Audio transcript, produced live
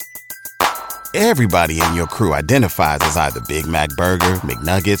Everybody in your crew identifies as either Big Mac Burger,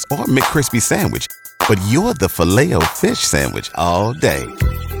 McNuggets, or McCrispy Sandwich. But you're the Filet-O-Fish Sandwich all day.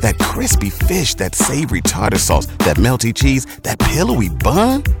 That crispy fish, that savory tartar sauce, that melty cheese, that pillowy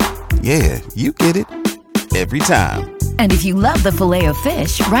bun. Yeah, you get it. Every time. And if you love the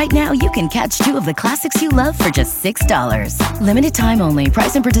Filet-O-Fish, right now you can catch two of the classics you love for just $6. Limited time only.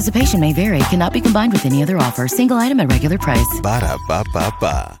 Price and participation may vary. Cannot be combined with any other offer. Single item at regular price.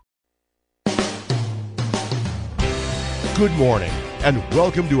 Ba-da-ba-ba-ba. Good morning, and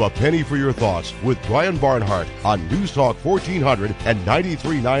welcome to A Penny for Your Thoughts with Brian Barnhart on News Talk 1400 and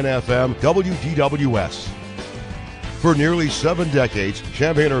 93.9 FM WDWS. For nearly 7 decades,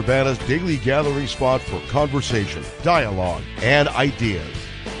 Champaign-Urbana's daily gathering spot for conversation, dialogue, and ideas.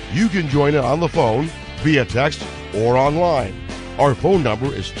 You can join in on the phone, via text, or online. Our phone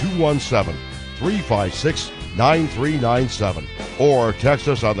number is 217-356-9397. Or text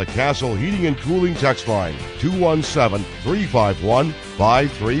us on the Castle Heating and Cooling text line,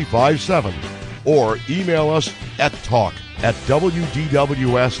 217-351-5357. Or email us at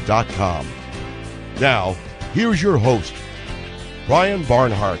talk@wdws.com. Now, here's your host, Brian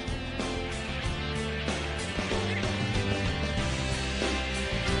Barnhart.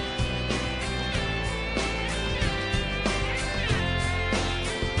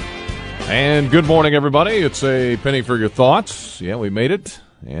 And good morning, everybody. It's A Penny for Your Thoughts. Yeah, we made it.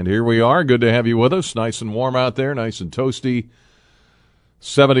 And here we are. Good to have you with us. Nice and warm out there. Nice and toasty.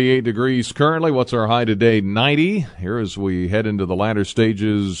 78 degrees currently. What's our high today? 90. Here as we head into the latter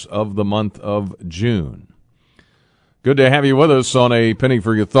stages of the month of June. Good to have you with us on A Penny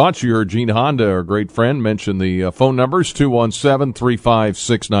for Your Thoughts. You heard Gene Honda, our great friend, mention the phone numbers,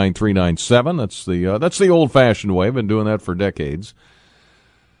 217-356-9397. That's the old-fashioned way. I've been doing that for decades.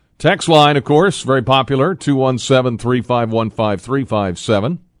 Text line, of course, very popular,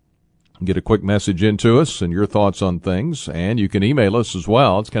 217-351-5357. Get a quick message into us and your thoughts on things. And you can email us as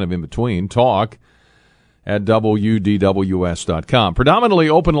well. It's kind of in between. talk@wdws.com. Predominantly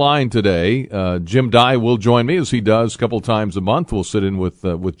open line today. Jim Dye will join me, as he does a couple times a month. We'll sit in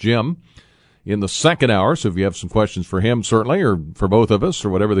with Jim in the second hour. So if you have some questions for him, certainly, or for both of us, or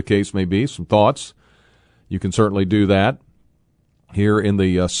whatever the case may be, some thoughts, you can certainly do that. Here in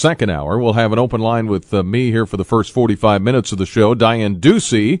the second hour, we'll have an open line with me here for the first 45 minutes of the show. Diane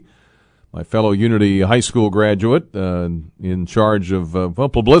Ducey, my fellow Unity High School graduate, in charge of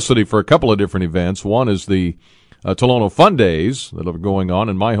publicity for a couple of different events. One is the Tolono Fun Days that are going on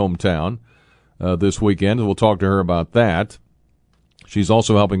in my hometown this weekend, and we'll talk to her about that. She's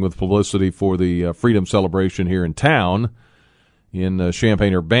also helping with publicity for the Freedom Celebration here in town in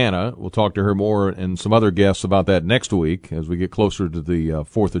Champaign-Urbana. We'll talk to her more and some other guests about that next week as we get closer to the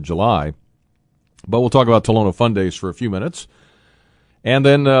 4th of July. But we'll talk about Tolono Fun Days for a few minutes. And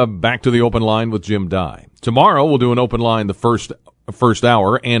then back to the open line with Jim Dye. Tomorrow we'll do an open line the first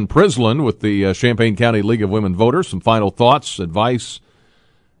hour. Ann Prislin with the Champaign County League of Women Voters. Some final thoughts, advice,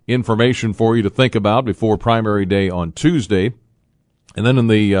 information for you to think about before primary day on Tuesday. And then in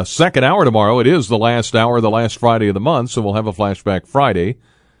the second hour tomorrow, it is the last hour, the last Friday of the month, so we'll have a Flashback Friday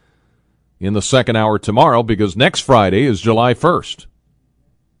in the second hour tomorrow, because next Friday is July 1st.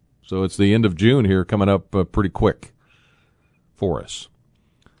 So it's the end of June here, coming up pretty quick for us.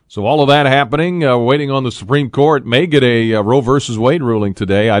 So all of that happening, waiting on the Supreme Court. May get a Roe versus Wade ruling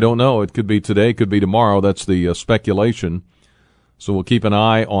today. I don't know. It could be today, could be tomorrow. That's the speculation. So we'll keep an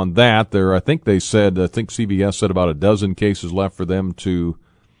eye on that. I think CBS said about a dozen cases left for them to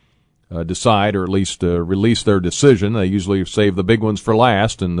decide, or at least release their decision. They usually save the big ones for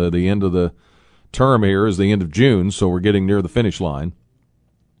last, and the end of the term here is the end of June, so we're getting near the finish line.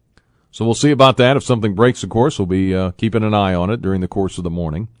 So we'll see about that. If something breaks, of course, we'll be keeping an eye on it during the course of the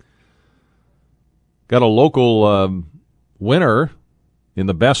morning. Got a local winner in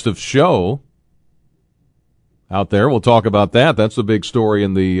the Best of Show out there. We'll talk about that. That's the big story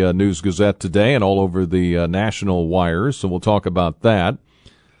in the News-Gazette today and all over the national wires. So we'll talk about that.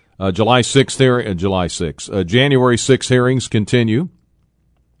 January 6th hearings continue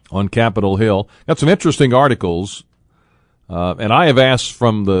on Capitol Hill. Got some interesting articles, and I have asked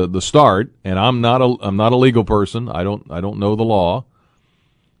from the start. And I'm not a legal person. I don't know the law,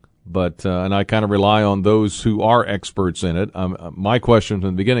 but and I kind of rely on those who are experts in it. My question from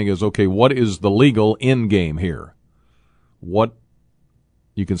the beginning is, okay, what is the legal end game here? What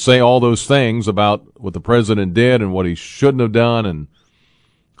you can say all those things about what the president did and what he shouldn't have done and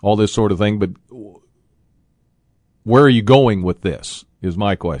all this sort of thing, but where are you going with this is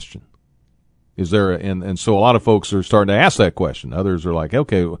my question. Is there and so a lot of folks are starting to ask that question. Others are like,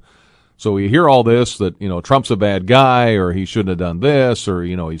 okay, So we hear all this that, Trump's a bad guy, or he shouldn't have done this, or,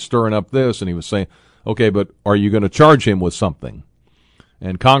 he's stirring up this, and he was saying, okay, but are you going to charge him with something?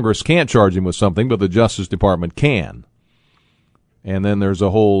 And Congress can't charge him with something, but the Justice Department can. And then there's a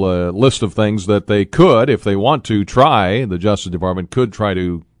whole list of things that they could, if they want to try, the Justice Department could try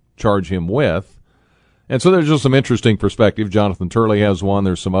to charge him with. And so there's just some interesting perspective. Jonathan Turley has one.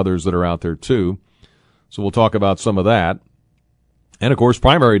 There's some others that are out there, too. So we'll talk about some of that. And, of course,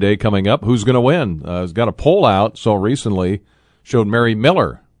 primary day coming up. Who's going to win? Has got a poll out, so recently, showed Mary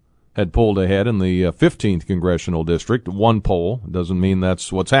Miller had pulled ahead in the 15th Congressional District. One poll. Doesn't mean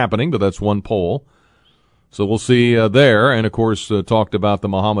that's what's happening, but that's one poll. So we'll see there. And, of course, talked about the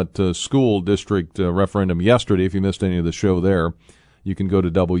Mahomet School District referendum yesterday. If you missed any of the show there, you can go to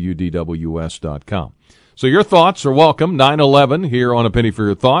WDWS.com. So your thoughts are welcome. 9/11 here on A Penny for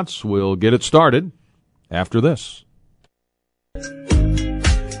Your Thoughts. We'll get it started after this.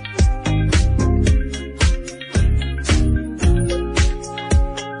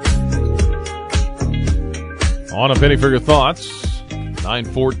 On A Penny for Your Thoughts,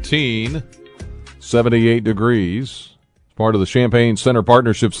 9:14. 78 degrees. Part of the Champaign Center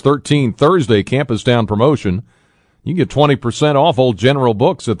Partnership's 13 Thursday Campus Town promotion. You can get 20% off old general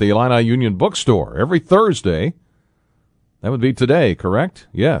books at the Illini Union Bookstore every Thursday. That would be today, correct?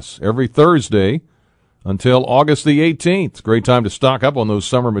 Yes, every Thursday until August the 18th. Great time to stock up on those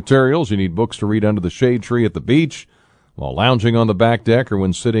summer materials. You need books to read under the shade tree at the beach, while lounging on the back deck, or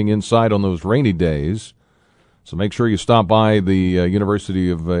when sitting inside on those rainy days. So make sure you stop by the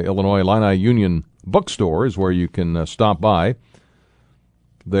University of Illinois Illini Union Bookstore is where you can stop by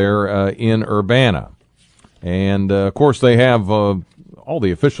there in Urbana. And, of course, they have all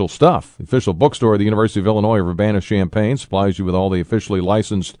the official stuff. The official bookstore of the University of Illinois Urbana-Champaign supplies you with all the officially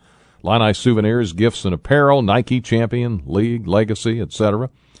licensed Illini souvenirs, gifts, and apparel, Nike, Champion, League, Legacy,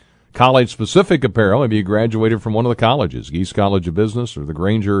 etc. College-specific apparel. Maybe you graduated from one of the colleges, Geese College of Business or the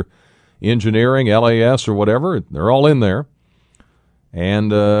Granger Engineering, LAS, or whatever. They're all in there.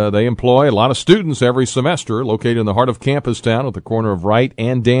 And they employ a lot of students every semester, located in the heart of Campus Town at the corner of Wright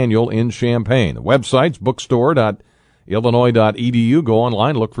and Daniel in Champaign. The website's bookstore.illinois.edu. Go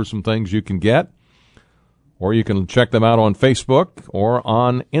online, look for some things you can get. Or you can check them out on Facebook or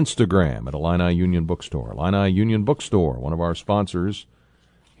on Instagram at Illini Union Bookstore. Illini Union Bookstore, one of our sponsors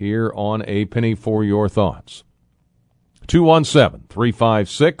here on A Penny for Your Thoughts.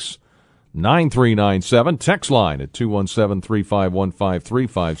 217-356-9397. Text line at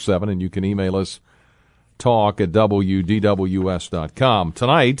 217-351-5357. And you can email us talk@WDWS.com.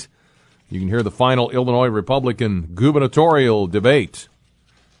 Tonight, you can hear the final Illinois Republican gubernatorial debate.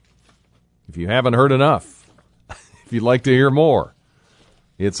 If you haven't heard enough, if you'd like to hear more,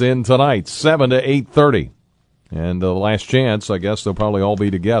 it's in tonight, 7 to 8:30. And the last chance, I guess they'll probably all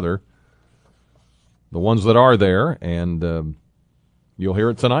be together, the ones that are there, and you'll hear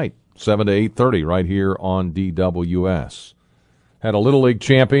it tonight, 7 to 8:30, right here on DWS. Had a Little League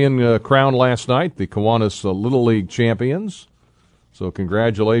champion crowned last night, the Kiwanis Little League champions. So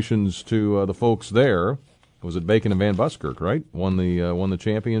congratulations to the folks there. Was it Bacon and Van Buskirk, right? Won the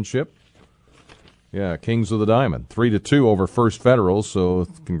championship. Yeah, Kings of the Diamond, 3-2 over First Federal. So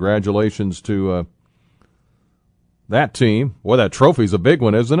congratulations to that team. Boy, that trophy's a big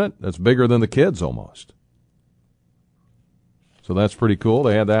one, isn't it? That's bigger than the kids almost. So that's pretty cool.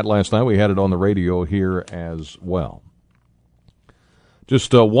 They had that last night. We had it on the radio here as well.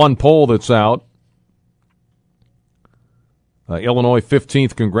 Just one poll that's out. Illinois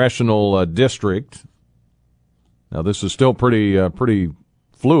 15th Congressional District. Now, this is still pretty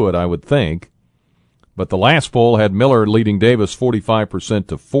fluid, I would think. But the last poll had Miller leading Davis 45%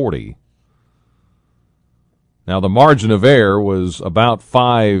 to 40%. Now, the margin of error was about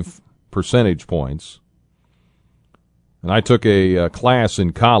 5 percentage points. And I took a class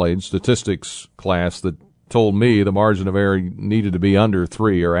in college, statistics class, that told me the margin of error needed to be under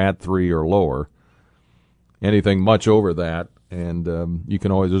 3 or at 3 or lower. Anything much over that, and you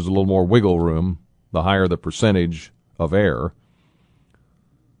can always, there's a little more wiggle room the higher the percentage of error.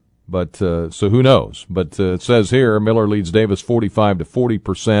 But so who knows? But it says here Miller leads Davis 45 to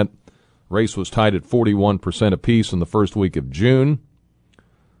 40%. Race was tied at 41% apiece in the first week of June.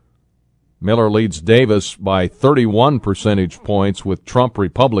 Miller leads Davis by 31 percentage points with Trump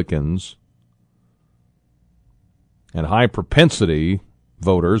Republicans. And high propensity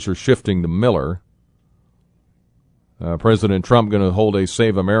voters are shifting to Miller. President Trump going to hold a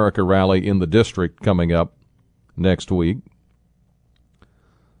Save America rally in the district coming up next week.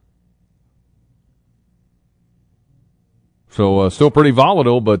 So still pretty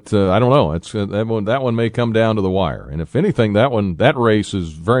volatile, but I don't know. It's that one may come down to the wire. And if anything, that race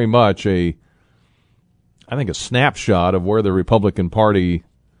is very much I think a snapshot of where the Republican Party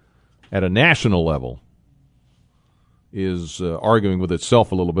at a national level is arguing with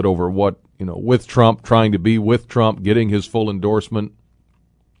itself a little bit over what, with Trump, trying to be with Trump, getting his full endorsement.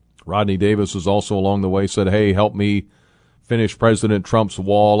 Rodney Davis is also along the way said, hey, help me finish President Trump's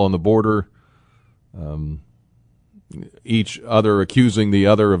wall on the border. Each other accusing the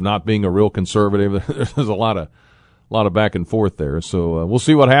other of not being a real conservative. There's a lot of back and forth there. So we'll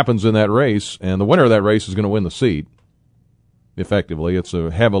see what happens in that race, and the winner of that race is going to win the seat. Effectively, it's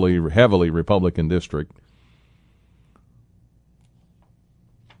a heavily Republican district,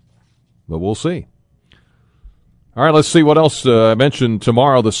 but we'll see. All right, let's see what else. I mentioned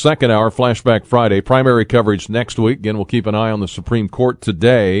tomorrow, the second hour, Flashback Friday, primary coverage next week. Again, we'll keep an eye on the Supreme Court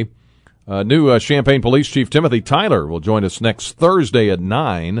today. New Champaign Police Chief Timothy Tyler will join us next Thursday at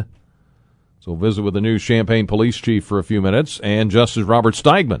 9. So we'll visit with the new Champaign Police Chief for a few minutes, and Justice Robert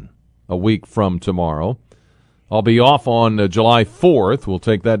Steigman a week from tomorrow. I'll be off on July 4th. We'll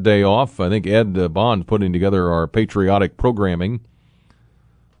take that day off. I think Ed Bond putting together our patriotic programming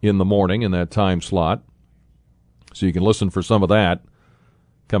in the morning in that time slot. So you can listen for some of that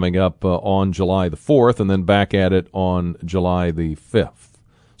coming up on July the 4th, and then back at it on July the 5th.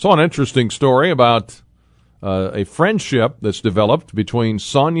 So an interesting story about a friendship that's developed between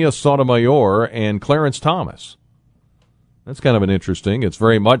Sonia Sotomayor and Clarence Thomas. That's kind of it's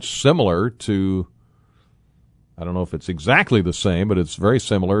very much similar to, I don't know if it's exactly the same, but it's very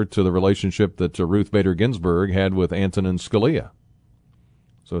similar to the relationship that Ruth Bader Ginsburg had with Antonin Scalia.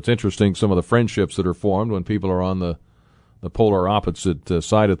 So it's interesting some of the friendships that are formed when people are on the polar opposite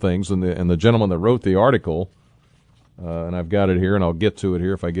side of things. And the gentleman that wrote the article, and I've got it here, and I'll get to it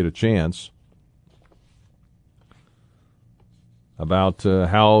here if I get a chance, about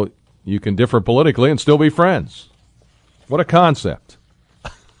how you can differ politically and still be friends. What a concept.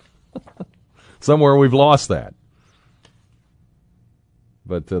 Somewhere we've lost that.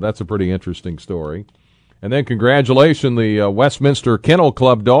 But that's a pretty interesting story. And then congratulations, the Westminster Kennel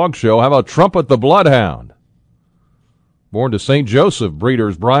Club Dog Show. How about Trumpet the Bloodhound? Born to St. Joseph,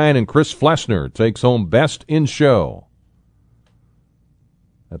 breeders Brian and Chris Flessner takes home Best in Show.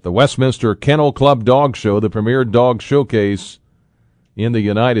 At the Westminster Kennel Club Dog Show, the premier dog showcase in the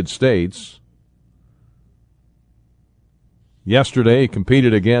United States. Yesterday, he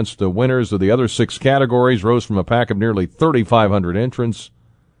competed against the winners of the other 6 categories, rose from a pack of nearly 3,500 entrants,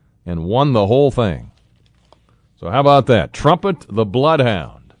 and won the whole thing. So how about that? Trumpet the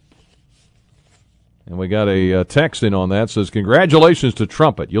Bloodhound. And we got a text in on that. Says, congratulations to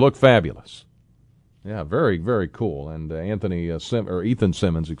Trumpet. You look fabulous. Yeah, very, very cool. And Ethan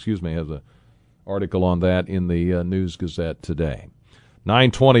Simmons, has an article on that in the News Gazette today.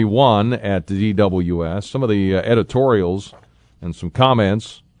 9:21 at the DWS. Some of the editorials and some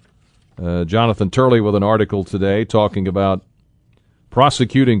comments. Jonathan Turley with an article today talking about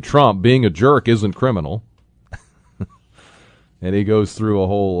prosecuting Trump. Being a jerk isn't criminal. And he goes through a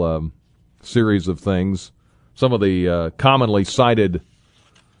whole series of things. Some of the commonly cited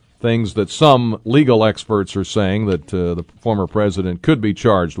things that some legal experts are saying that the former president could be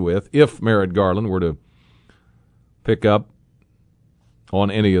charged with if Merrick Garland were to pick up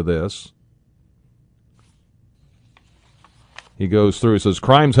on any of this. He goes through, he says,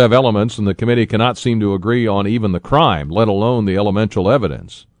 crimes have elements, and the committee cannot seem to agree on even the crime, let alone the elemental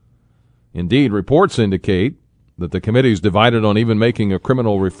evidence. Indeed, reports indicate that the committee is divided on even making a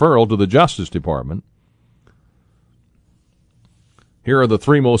criminal referral to the Justice Department. Here are the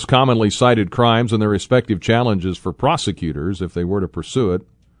 3 most commonly cited crimes and their respective challenges for prosecutors if they were to pursue it.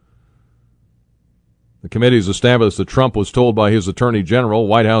 The committee has established that Trump was told by his Attorney General,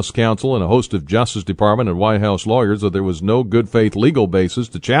 White House counsel, and a host of Justice Department and White House lawyers that there was no good faith legal basis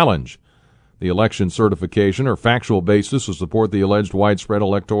to challenge the election certification or factual basis to support the alleged widespread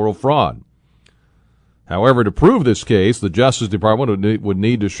electoral fraud. However, to prove this case, the Justice Department would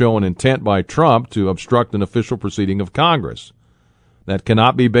need to show an intent by Trump to obstruct an official proceeding of Congress. That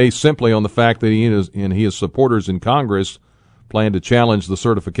cannot be based simply on the fact that he and his supporters in Congress plan to challenge the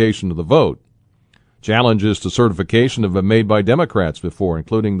certification of the vote. Challenges to certification have been made by Democrats before,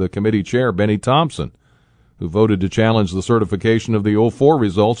 including the committee chair, Benny Thompson, who voted to challenge the certification of the 2004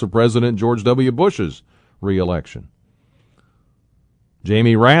 results of President George W. Bush's re-election.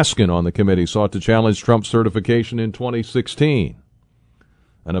 Jamie Raskin on the committee sought to challenge Trump's certification in 2016.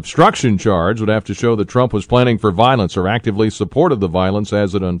 An obstruction charge would have to show that Trump was planning for violence or actively supported the violence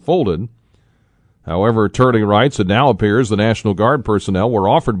as it unfolded. However, Turley writes, it now appears the National Guard personnel were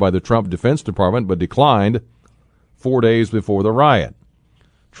offered by the Trump Defense Department but declined 4 days before the riot.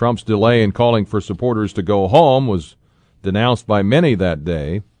 Trump's delay in calling for supporters to go home was denounced by many that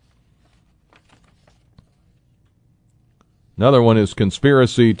day. Another one is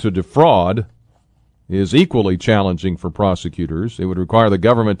conspiracy to defraud is equally challenging for prosecutors. It would require the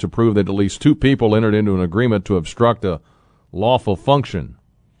government to prove that at least two people entered into an agreement to obstruct a lawful function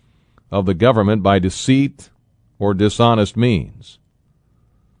of the government by deceit or dishonest means.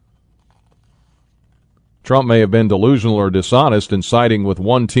 Trump may have been delusional or dishonest in siding with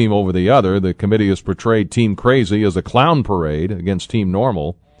one team over the other. The committee has portrayed Team Crazy as a clown parade against Team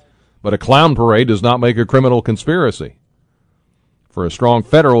Normal, but a clown parade does not make a criminal conspiracy. For a strong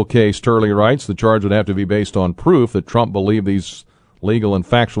federal case, Turley writes, the charge would have to be based on proof that Trump believed these legal and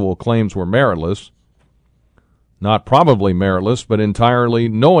factual claims were meritless. Not probably meritless, but entirely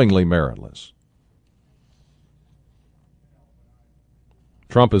knowingly meritless.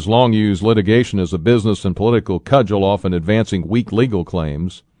 Trump has long used litigation as a business and political cudgel, often advancing weak legal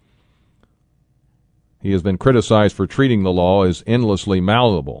claims. He has been criticized for treating the law as endlessly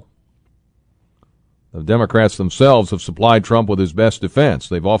malleable. The Democrats themselves have supplied Trump with his best defense.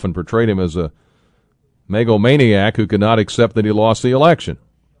 They've often portrayed him as a megalomaniac who could not accept that he lost the election.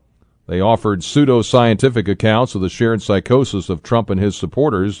 They offered pseudo-scientific accounts of the shared psychosis of Trump and his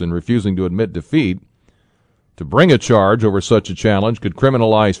supporters in refusing to admit defeat. To bring a charge over such a challenge could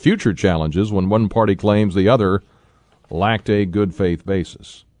criminalize future challenges when one party claims the other lacked a good faith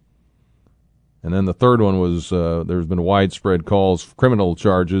basis. And then the third one was there's been widespread calls, criminal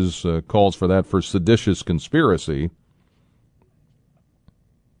charges, calls for that for seditious conspiracy.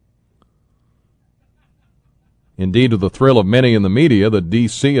 Indeed, to the thrill of many in the media, the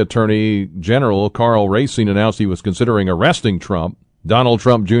D.C. Attorney General Karl Racine announced he was considering arresting Trump, Donald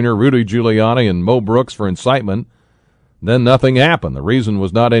Trump Jr., Rudy Giuliani, and Mo Brooks for incitement. Then nothing happened. The reason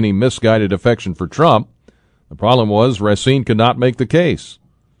was not any misguided affection for Trump. The problem was Racine could not make the case.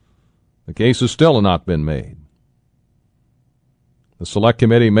 The case has still not been made. The Select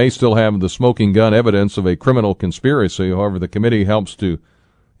Committee may still have the smoking gun evidence of a criminal conspiracy. However, the committee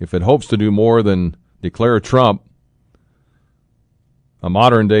if it hopes to do more than declare Trump a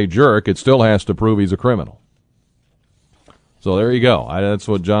modern-day jerk, it still has to prove he's a criminal. So there you go. That's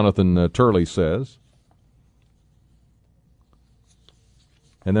what Jonathan Turley says.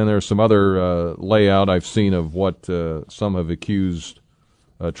 And then there's some other layout I've seen of what some have accused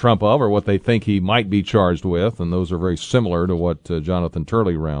Trump of, or what they think he might be charged with, and those are very similar to what Jonathan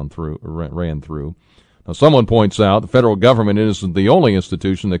Turley ran through. Now, someone points out the federal government isn't the only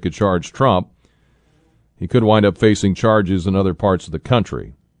institution that could charge Trump. He could wind up facing charges in other parts of the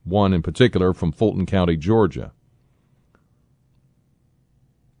country, one in particular from Fulton County, Georgia.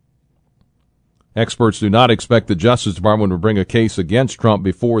 Experts do not expect the Justice Department to bring a case against Trump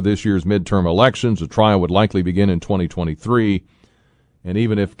before this year's midterm elections. The trial would likely begin in 2023. And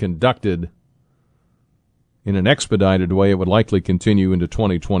even if conducted in an expedited way, it would likely continue into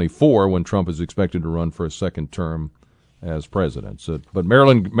 2024 when Trump is expected to run for a second term as president. But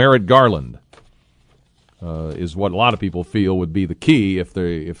Merrick Garland is what a lot of people feel would be the key if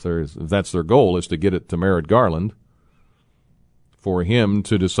that's their goal, is to get it to Merrick Garland for him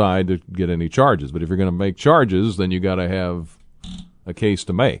to decide to get any charges. But if you're going to make charges, then you got to have a case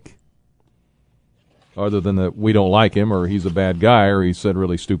to make. Other than that, we don't like him, or he's a bad guy, or he said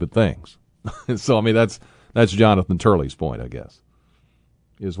really stupid things. So, I mean, that's Jonathan Turley's point, I guess,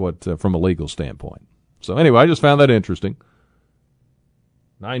 is what from a legal standpoint. So, anyway, I just found that interesting.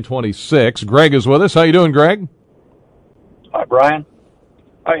 9:26. Greg is with us. How you doing, Greg? Hi, Brian.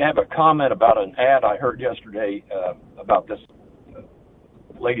 I have a comment about an ad I heard yesterday about this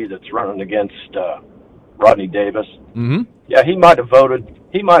lady that's running against Rodney Davis. Mm-hmm. Yeah, he might have voted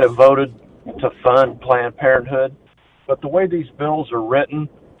to fund Planned Parenthood, but the way these bills are written,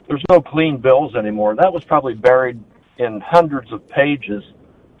 there's no clean bills anymore. That was probably buried in hundreds of pages,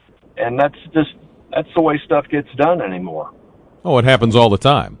 and that's the way stuff gets done anymore. Oh, it happens all the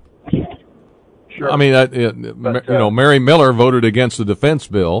time. Sure. I mean, Mary Miller voted against the defense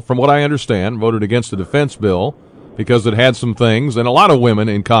bill. From what I understand, voted against the defense bill because it had some things, and a lot of women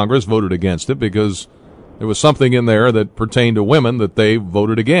in Congress voted against it because there was something in there that pertained to women that they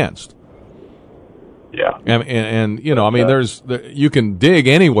voted against. Yeah. And you know, I mean, you can dig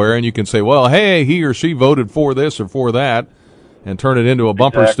anywhere and you can say, well, hey, he or she voted for this or for that, and turn it into a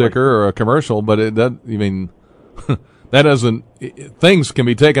bumper sticker or a commercial, but that doesn't, things can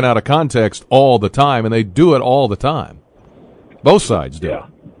be taken out of context all the time, and they do it all the time. Both sides do. Yeah.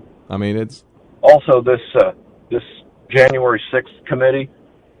 I mean, it's also this January 6th committee.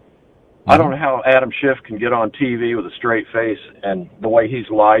 I don't know how Adam Schiff can get on TV with a straight face and the way he's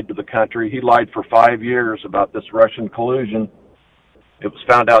lied to the country. He lied for 5 years about this Russian collusion. It was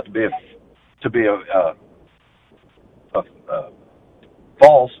found out to be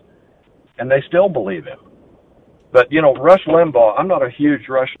false, and they still believe him. But, Rush Limbaugh, I'm not a huge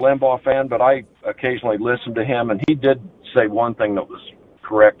Rush Limbaugh fan, but I occasionally listen to him, and he did say one thing that was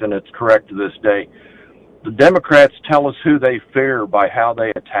correct, and it's correct to this day. The Democrats tell us who they fear by how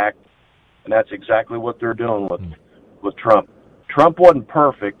they attack, and that's exactly what they're doing with Trump. Trump wasn't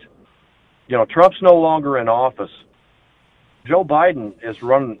perfect. Trump's no longer in office. Joe Biden is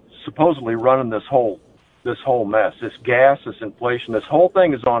supposedly running this whole mess. This gas, this inflation, this whole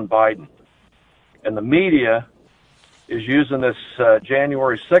thing is on Biden. And the media is using this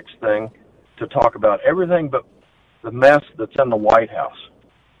January 6th thing to talk about everything but the mess that's in the White House.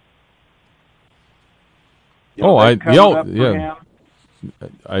 I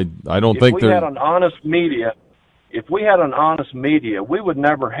don't think if we had an honest media, we would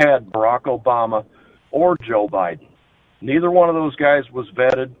never had Barack Obama or Joe Biden. Neither one of those guys was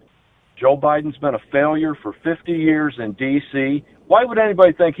vetted. Joe Biden's been a failure for 50 years in D.C. Why would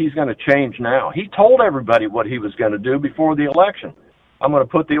anybody think he's going to change now? He told everybody what he was going to do before the election. I'm going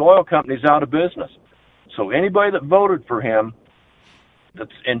to put the oil companies out of business. So anybody that voted for him that's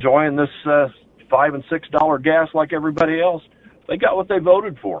enjoying this $5 and $6 gas like everybody else, they got what they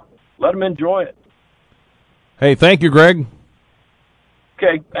voted for. Let them enjoy it. Hey, thank you, Greg.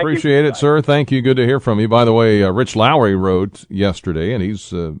 Okay. Appreciate it, sir. Thank you. Good to hear from you. By the way, Rich Lowry wrote yesterday, and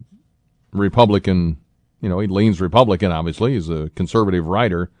he's Republican. He leans Republican, obviously. He's a conservative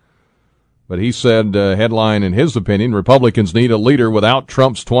writer. But he said, headline in his opinion, Republicans need a leader without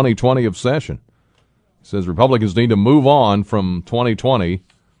Trump's 2020 obsession. He says Republicans need to move on from 2020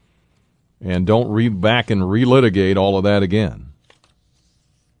 and don't read back and relitigate all of that again.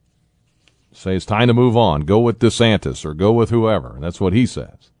 Say it's time to move on. Go with DeSantis or go with whoever. That's what he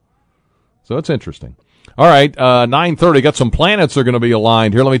says. So it's interesting. All right, 9:30. Got some planets are going to be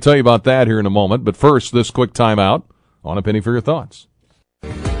aligned here. Let me tell you about that here in a moment. But first, this quick timeout on A Penny for Your Thoughts.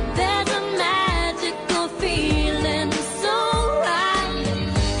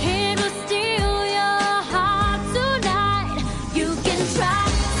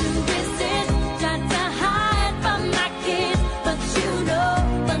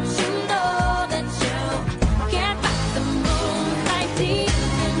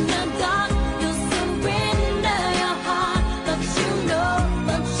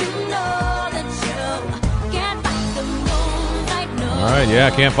 All right, yeah,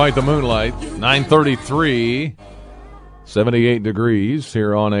 can't fight the moonlight. 9:33, 78 degrees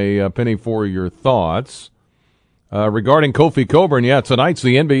here on A Penny for Your Thoughts. Regarding Kofi Cockburn, tonight's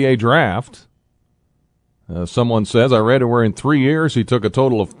the NBA draft. Someone says, I read where in 3 years he took a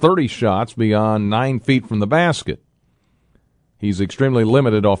total of 30 shots beyond 9 feet from the basket. He's extremely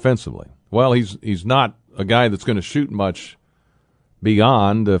limited offensively. Well, he's not a guy that's going to shoot much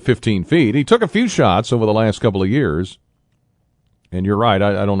beyond 15 feet. He took a few shots over the last couple of years. And you're right.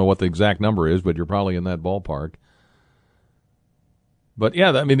 I don't know what the exact number is, but you're probably in that ballpark. But, the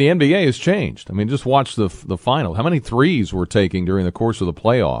NBA has changed. Just watch the final. How many threes we're taking during the course of the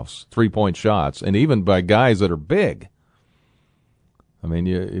playoffs, 3-point shots, and even by guys that are big.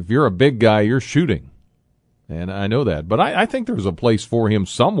 If you're a big guy, you're shooting. And I know that. But I think there's a place for him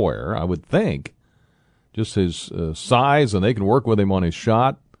somewhere, I would think. Just his size, and they can work with him on his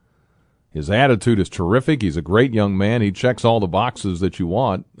shot. His attitude is terrific. He's a great young man. He checks all the boxes that you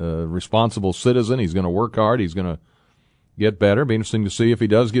want. Responsible citizen. He's going to work hard. He's going to get better. Be interesting to see if he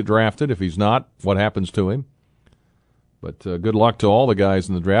does get drafted. If he's not, what happens to him. But good luck to all the guys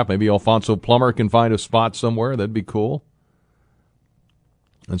in the draft. Maybe Alfonso Plummer can find a spot somewhere. That'd be cool.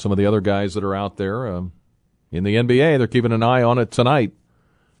 And some of the other guys that are out there in the NBA, they're keeping an eye on it tonight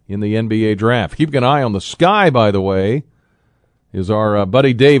in the NBA draft. Keeping an eye on the sky, by the way, is our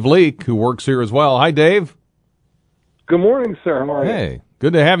buddy Dave Leake, who works here as well. Hi, Dave. Good morning, sir. How are you? Hey,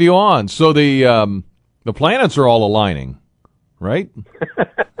 good to have you on. So the planets are all aligning, right?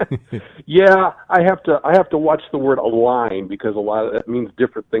 Yeah, I have to watch the word align because a lot of that means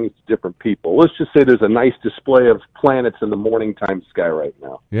different things to different people. Let's just say there's a nice display of planets in the morning time sky right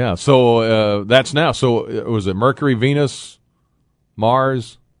now. Yeah, so that's now. So was it Mercury, Venus,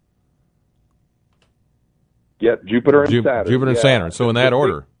 Mars? Yeah, Jupiter and Saturn. Jupiter and Saturn. So in that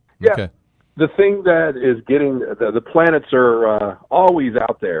order. Yeah. Okay. The thing that is getting the planets are always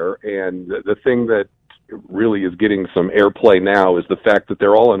out there, and the thing that really is getting some airplay now is the fact that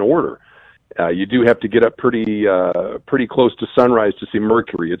they're all in order. You do have to get up pretty close to sunrise to see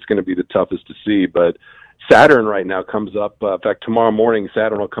Mercury. It's going to be the toughest to see, but Saturn right now comes up. In fact, tomorrow morning,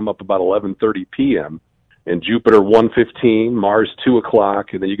 Saturn will come up about 11:30 p.m. and Jupiter 1:15, Mars 2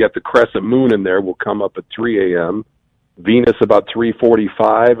 o'clock, and then you got the crescent moon in there. Will come up at 3 a.m. Venus about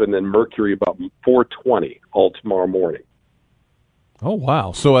 3:45, and then Mercury about 4:20, all tomorrow morning. Oh,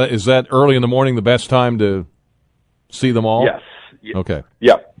 wow. So is that early in the morning the best time to see them all? Yes. Okay.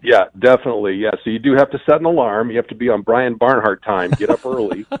 Yeah, definitely. Yeah, so you do have to set an alarm. You have to be on Brian Barnhart time. Get up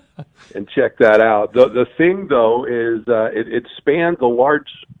early and check that out. The thing, though, is it spans a large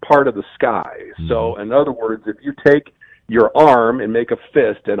part of the sky. Mm-hmm. So, in other words, if you take your arm and make a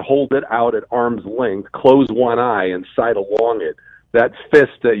fist and hold it out at arm's length, close one eye and sight along it, that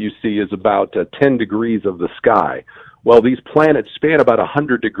fist that you see is about 10 degrees of the sky. Well, these planets span about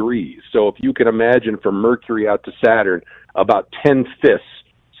 100 degrees. So if you can imagine from Mercury out to Saturn, about 10 fists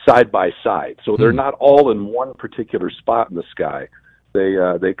side by side. So they're not all in one particular spot in the sky.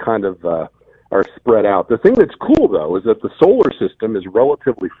 They kind of are spread out. The thing that's cool, though, is that the solar system is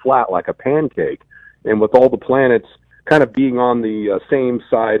relatively flat like a pancake. And with all the planets kind of being on the same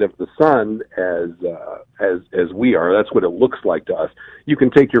side of the sun as we are, that's what it looks like to us. You can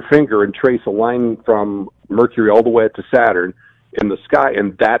take your finger and trace a line from Mercury all the way up to Saturn in the sky,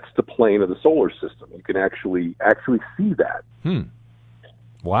 and that's the plane of the solar system. You can actually see that.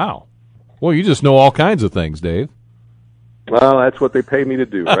 Wow. Well, you just know all kinds of things, Dave. Well, that's what they pay me to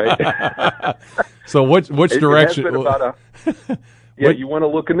do, right? So which direction? You want to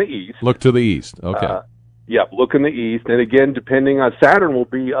look in the east. Look to the east. Okay. Look in the east. And again, depending on Saturn will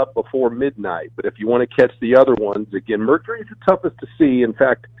be up before midnight. But if you want to catch the other ones, again, Mercury is the toughest to see. In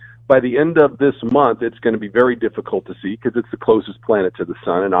fact, by the end of this month, it's going to be very difficult to see because it's the closest planet to the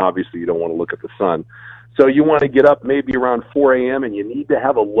sun. And obviously, you don't want to look at the sun. So you want to get up maybe around 4 a.m. and you need to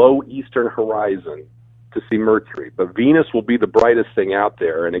have a low eastern horizon to see Mercury. But Venus will be the brightest thing out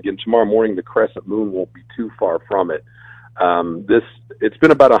there. And again, tomorrow morning, the crescent moon won't be too far from it. It's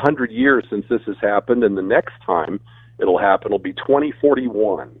been about 100 years since this has happened, and the next time it'll happen will be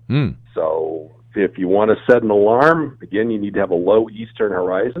 2041. So if you want to set an alarm, again, you need to have a low eastern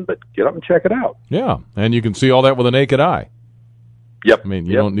horizon, but get up and check it out. Yeah, and you can see all that with a naked eye. Yep. I mean,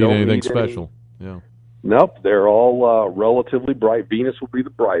 you don't need anything special. Yeah. Nope, they're all relatively bright. Venus will be the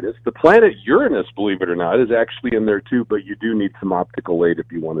brightest. The planet Uranus, believe it or not, is actually in there too, but you do need some optical aid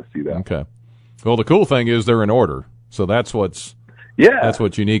if you want to see that. Okay. Well, the cool thing is they're in order, so that's what's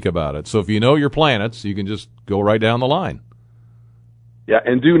unique about it. So if you know your planets, you can just go right down the line. Yeah,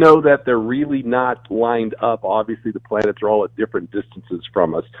 and do know that they're really not lined up. Obviously, the planets are all at different distances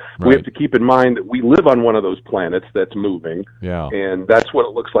from us. Right. We have to keep in mind that we live on one of those planets that's moving, and that's what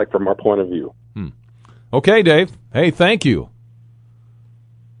it looks like from our point of view. Okay, Dave. Hey, thank you.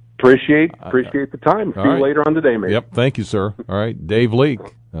 Appreciate the time. See you later on today, mate. Yep, thank you, sir. All right, Dave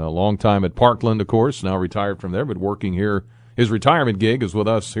Leake, a long time at Parkland, of course, now retired from there, but working here. His retirement gig is with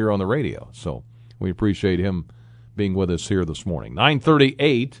us here on the radio, so we appreciate him being with us here this morning.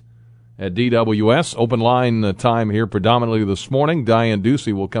 9:38 at DWS. Open line time here predominantly this morning. Diane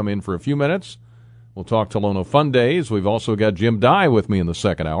Ducey will come in for a few minutes. We'll talk Tolono Fun Days. We've also got Jim Dye with me in the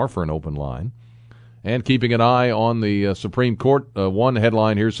second hour for an open line. And keeping an eye on the Supreme Court. One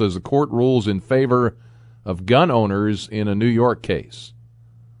headline here says the court rules in favor of gun owners in a New York case.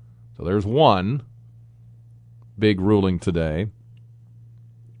 So there's one big ruling today.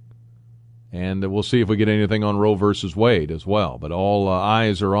 And we'll see if we get anything on Roe versus Wade as well. But all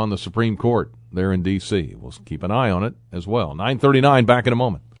eyes are on the Supreme Court there in D.C. We'll keep an eye on it as well. 9:39, back in a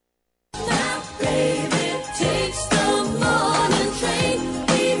moment.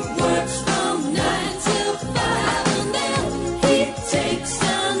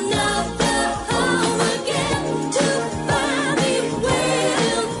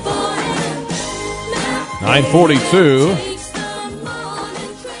 Nine 9:42.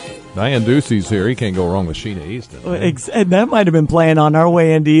 Diane Ducey's here. He can't go wrong with Sheena Easton. And that might have been playing on our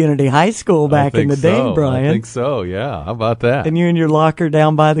way into Unity High School back in the day, Brian. I think so, yeah. How about that? And you and your locker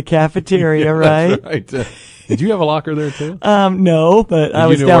down by the cafeteria, right? That's right. Did you have a locker there, too? No, but I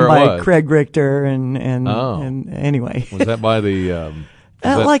was down by Craig Richter and anyway. Was that by the...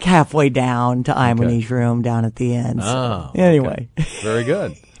 like halfway down to Imani's room down at the end. Anyway. Okay. Very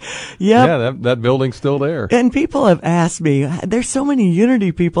good. Yep. Yeah, that building's still there. And people have asked me, there's so many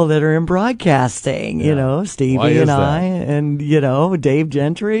Unity people that are in broadcasting, you know, Stevie and I, and, Dave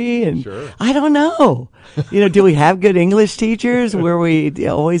Gentry, and I don't know. Do we have good English teachers? Were we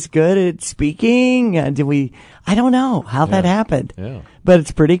always good at speaking? I don't know how that happened. Yeah. But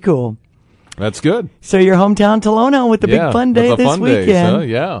it's pretty cool. That's good. So your hometown Tolono with the big fun day this weekend.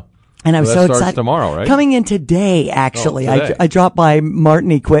 Yeah. And I'm so excited. Tomorrow, right? Coming in today, actually. Oh, today. I dropped by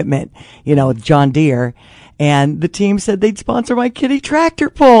Martin Equipment, with John Deere, and the team said they'd sponsor my kiddie tractor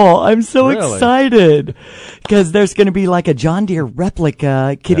pull. I'm so excited because there's going to be like a John Deere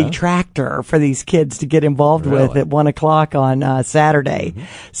replica kiddie tractor for these kids to get involved with at 1:00 on Saturday. Mm-hmm.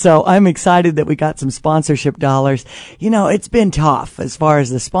 So I'm excited that we got some sponsorship dollars. It's been tough as far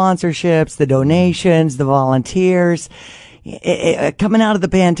as the sponsorships, the donations, the volunteers. Coming out of the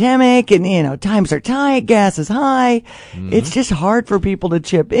pandemic and, times are tight, gas is high. Mm-hmm. It's just hard for people to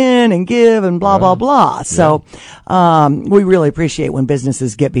chip in and give and blah, blah, blah. So, we really appreciate when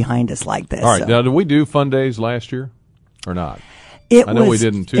businesses get behind us like this. All right. Now, did we do fun days last year or not? I know we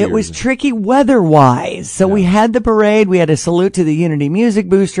didn't 2 years It was ago. tricky weather-wise. So we had the parade. We had a salute to the Unity Music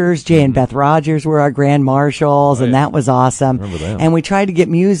Boosters. Jay and Beth Rogers were our grand marshals, and that was awesome. Remember them. And we tried to get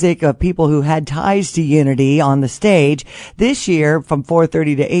music of people who had ties to Unity on the stage. This year, from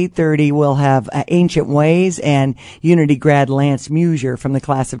 4:30 to 8:30, we'll have Ancient Ways, and Unity grad Lance Musier from the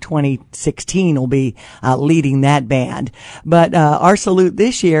class of 2016 will be leading that band. But our salute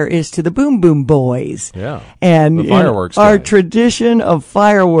this year is to the Boom Boom Boys. Yeah. And the fireworks our guys. tradition of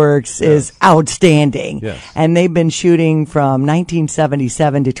fireworks is outstanding. Yes. And they've been shooting from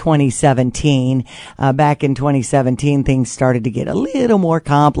 1977 to 2017. Back in 2017, things started to get a little more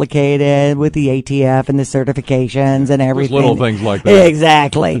complicated with the ATF and the certifications and everything. Just little things like that.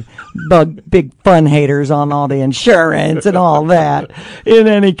 Exactly. Big fun haters on all the insurance and all that. In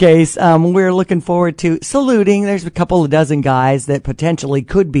any case, we're looking forward to saluting. There's a couple of dozen guys that potentially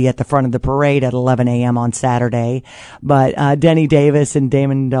could be at the front of the parade at 11 a.m. on Saturday. But Denny Davis and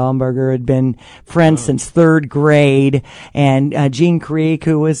Damon Domberger had been friends since third grade. And Gene Creek,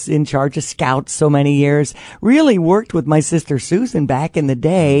 who was in charge of scouts so many years, really worked with my sister Susan back in the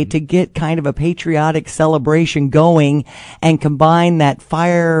day to get kind of a patriotic celebration going and combine that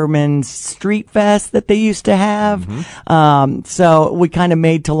fireman's street fest that they used to have. So we kind of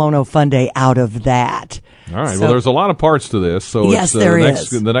made Tolono Fun Day out of that. All right. Well, there's a lot of parts to this. So yes, it's there is.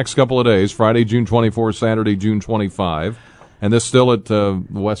 The next couple of days, Friday, June 24, Saturday, June 25. And this still at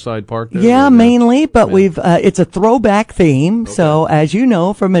West Side Park there? Yeah, mainly, but we've it's a throwback theme. Okay. So as you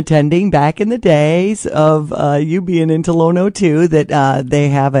know from attending back in the days of you being in Tolono too, that they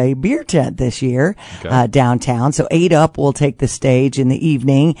have a beer tent this year downtown. So 8 Up will take the stage in the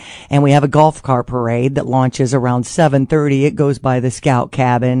evening, and we have a golf cart parade that launches around 7:30. It goes by the Scout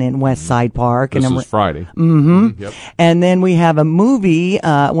Cabin in West Side Park. This is Friday. Mm-hmm. Yep. And then we have a movie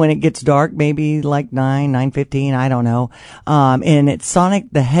when it gets dark, maybe like 9:15, I don't know. And it's Sonic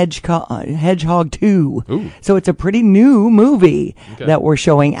the Hedgehog 2. Ooh. So it's a pretty new movie that we're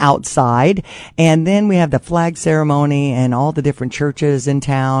showing outside. And then we have the flag ceremony and all the different churches in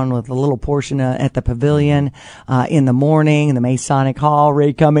town with a little portion at the pavilion in the morning in the Masonic Hall.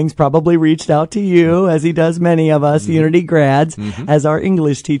 Ray Cummings probably reached out to you, as he does many of us Unity grads, as our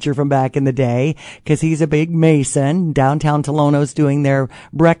English teacher from back in the day, because he's a big Mason. Downtown Tolono's doing their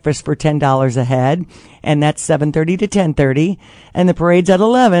breakfast for $10 a head. And that's 7:30 to 10:30, and the parade's at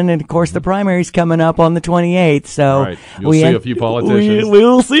 11. And of course, the primary's coming up on the 28th. So you'll see a few politicians.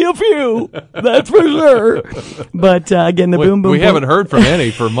 We'll see a few, that's for sure. But again, the Boom Boom. We haven't heard from any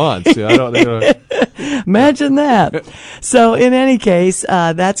for months. I don't know. Imagine that. So in any case,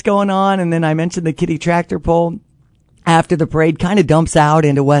 that's going on. And then I mentioned the kiddie tractor pull. After the parade kind of dumps out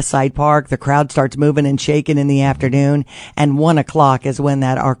into West Side Park, the crowd starts moving and shaking in the afternoon, and 1:00 is when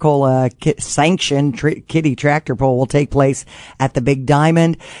that Arcola sanctioned kiddie tractor pull will take place at the Big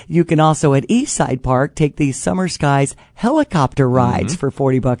Diamond. You can also at East Side Park take these Summer Skies helicopter rides for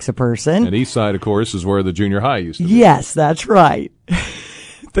 $40 a person. And East Side, of course, is where the junior high used to be. Yes, that's right.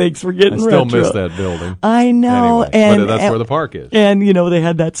 Thanks for getting retro. I still miss that building. I know. Anyway, but that's where the park is. And, they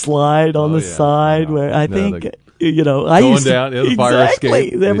had that slide on the side where I think... I used to, down, the fire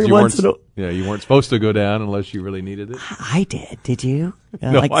escape. Every once in a you weren't supposed to go down unless you really needed it. I did. Did you?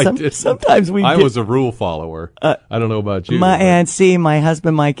 No, I didn't. Sometimes I was a rule follower. I don't know about you. My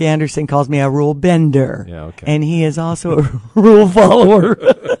husband, Mike Anderson, calls me a rule bender. Yeah, okay. And he is also a rule follower.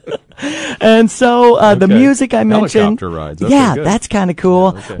 And so the music I mentioned, helicopter rides. Okay, good. That's kind of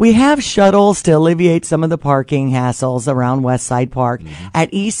cool. Yeah, okay. We have shuttles to alleviate some of the parking hassles around West Side Park. At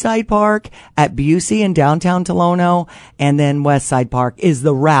East Side Park, at Busey in downtown Tolono, and then West Side Park is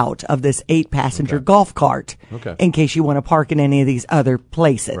the route of this 8-passenger golf cart. Okay. In case you want to park in any of these other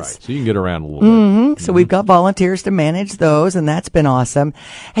places. Right. So you can get around a little bit. So we've got volunteers to manage those, and that's been awesome.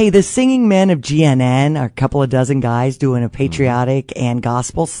 Hey, the Singing Men of GNN are a couple of dozen guys doing a patriotic and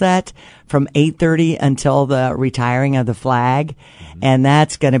gospel set. August from 8:30 until the retiring of the flag. And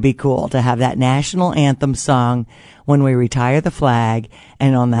that's going to be cool to have that national anthem sung when we retire the flag.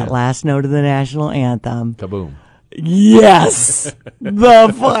 And on that last note of the national anthem, kaboom. Yes,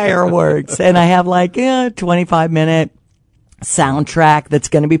 the fireworks. And I have like a 25-minute soundtrack that's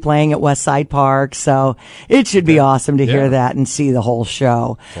going to be playing at Westside Park. So it should be awesome to hear that and see the whole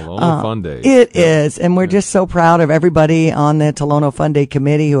show. Tolono Fun Day. It is. And we're just so proud of everybody on the Tolono Fun Day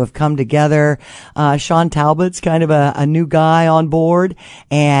committee who have come together. Sean Talbot's kind of a new guy on board,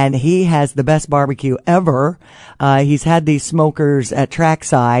 and he has the best barbecue ever. He's had these smokers at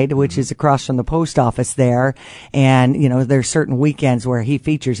Trackside, which is across from the post office there. And, you know, there's certain weekends where he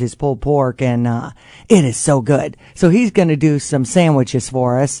features his pulled pork, and it is so good. So he's going to do some sandwiches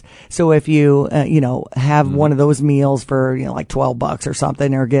for us. So if you, have one of those meals for, like $12 or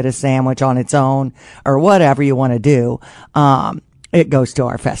something, or get a sandwich on its own, or whatever you want to do, it goes to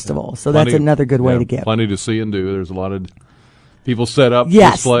our festival. So that's another good way to give. Plenty to see and do. There's a lot of people set up the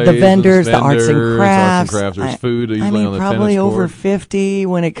displays. vendors, the arts and crafts. There's food usually on the probably tennis over court. 50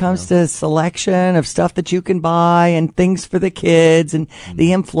 when it comes to selection of stuff that you can buy and things for the kids and the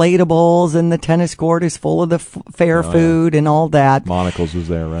inflatables, and the tennis court is full of the fair food and all that. Monocles was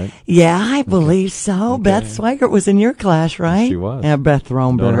there, right? Yeah, I believe so. Okay. Beth Swigert was in your class, right? She was. Yeah, Beth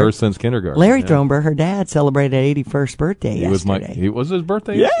Throneberg. Known her since kindergarten. Larry Throneberg, her dad, celebrated 81st birthday yesterday. It was his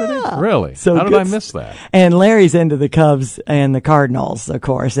birthday yesterday? Really? So how did I miss that? And Larry's into the Cubs and the Cardinals, of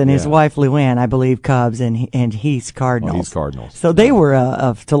course, and his wife Luann, I believe, Cubs, and he's Cardinals. Oh, he's Cardinals. So they were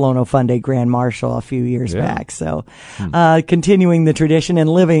a Tolono Fun Day Grand Marshal a few years back. So continuing the tradition and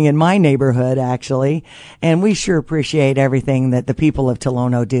living in my neighborhood, actually. And we sure appreciate everything that the people of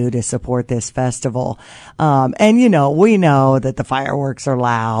Tolono do to support this festival. And, we know that the fireworks are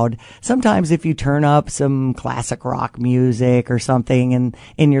loud. Sometimes if you turn up some classic rock music or something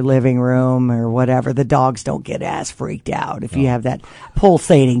in your living room or whatever, the dogs don't get as freaked out if you have that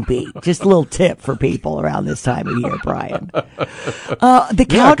pulsating beat. Just a little tip for people around this time of year, Brian. The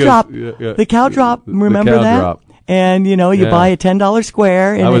cow drop. The cow drop. Remember that? Drop. And you buy a $10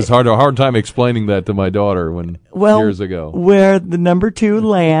 square. And I was hard time explaining that to my daughter years ago. Where the number 2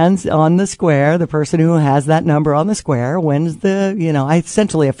 lands on the square, the person who has that number on the square wins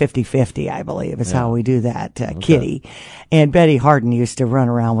essentially a 50-50, I believe, is how we do that. Kitty. And Betty Harden used to run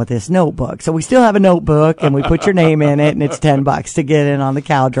around with this notebook. So we still have a notebook, and we put your name in it, and it's $10 to get in on the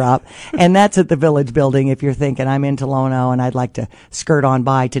cow drop. And that's at the Village Building. If you're thinking, I'm in Tolono and I'd like to skirt on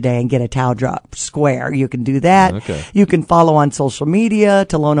by today and get a cow drop square, you can do that. Okay. You can follow on social media.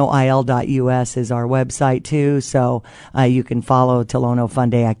 TolonoIL.us is our website too. So, you can follow Tolono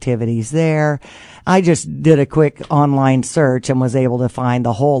Fun Day activities there. I just did a quick online search and was able to find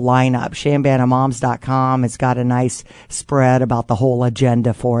the whole lineup. ShambanaMoms.com. It's got a nice spread about the whole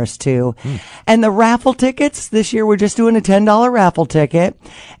agenda for us too. And the raffle tickets this year, we're just doing a $10 raffle ticket,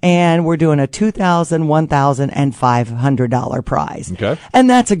 and we're doing a $2,000, $1,000, and $500 prize. Okay. And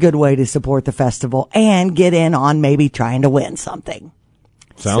that's a good way to support the festival and get in on maybe trying to win something.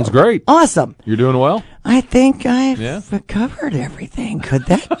 Sounds great. Awesome. You're doing well? I think I've covered everything. Could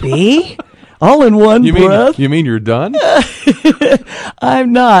that be? All in one breath. You mean you're done?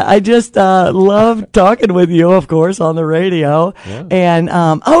 I'm not. I just love talking with you, of course, on the radio. Yeah.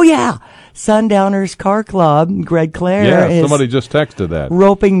 And Sundowners Car Club, Greg Clare is somebody just texted that.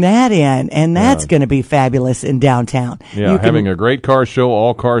 Roping that in, and that's going to be fabulous in downtown. Yeah, having a great car show.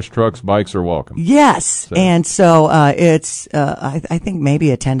 All cars, trucks, bikes are welcome. Yes, and so it's I think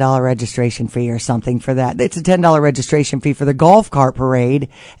maybe a $10 registration fee or something for that. It's a $10 registration fee for the golf cart parade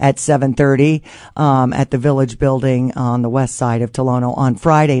at 7:30 at the Village Building on the west side of Tolono on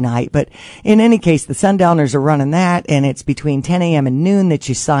Friday night. But in any case, the Sundowners are running that, and it's between 10 a.m. and noon that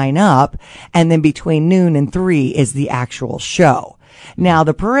you sign up. And then between noon and 3 is the actual show. Now,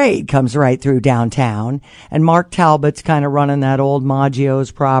 the parade comes right through downtown, and Mark Talbot's kind of running that old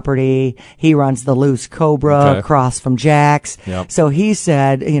Maggio's property. He runs the Loose Cobra across from Jack's. Yep. So he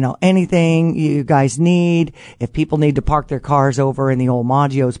said, anything you guys need, if people need to park their cars over in the old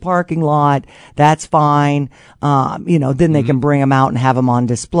Maggio's parking lot, that's fine. Then they can bring them out and have them on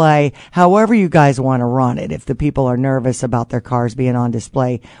display. However you guys want to run it. If the people are nervous about their cars being on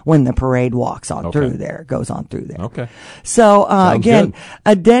display when the parade walks on through there, goes on through there. Okay. So, again,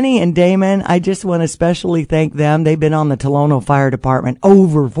 again, Denny and Damon, I just want to especially thank them. They've been on the Tolono Fire Department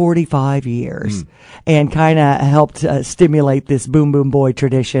over 45 years and kind of helped stimulate this Boom Boom Boy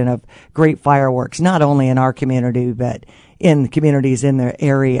tradition of great fireworks, not only in our community, but in the communities in their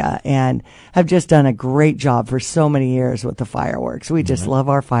area, and have just done a great job for so many years with the fireworks. We just love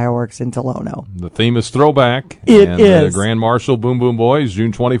our fireworks in Tolono. The theme is throwback. It is. Grand Marshal Boom Boom Boys,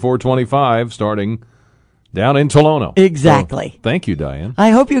 June 24-25, starting down in Tolono. Exactly. So, thank you, Diane.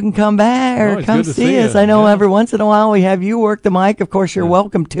 I hope you can come back or come see us. I know every once in a while we have you work the mic. Of course, you're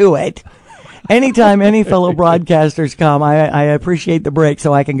welcome to it. Anytime any fellow broadcasters come, I appreciate the break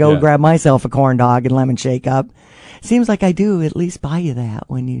so I can go grab myself a corn dog and lemon shake up. Seems like I do at least buy you that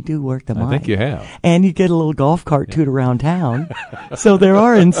when you do work the mic. I think you have. And you get a little golf cart toot around town. So there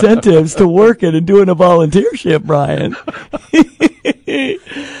are incentives to working and doing a volunteership, Brian.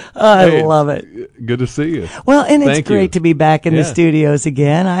 I love it. Good to see you. Well, and it's great to be back in the studios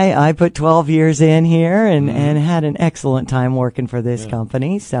again. I put 12 years in here and had an excellent time working for this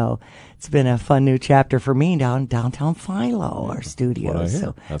company. So it's been a fun new chapter for me down downtown Philo, our studios.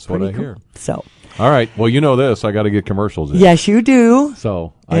 That's what I hear. So. All right. Well, you know this. I got to get commercials in. Yes, you do.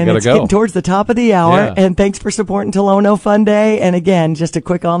 So I got to go. Getting towards the top of the hour. And thanks for supporting Tolono Fun Day. And again, just a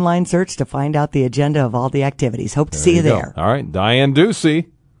quick online search to find out the agenda of all the activities. Hope to see you there. All right. Diane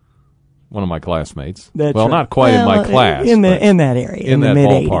Ducey, one of my classmates. That's well, right. not quite in my class. In that area. In that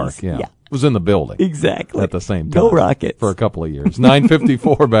ballpark. Yeah. Was in the building. Exactly. At the same time. Go Rockets. For a couple of years.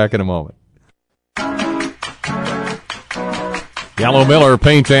 9:54 back in a moment. Gallo Miller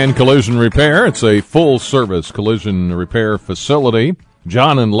Paint and Collision Repair. It's a full-service collision repair facility.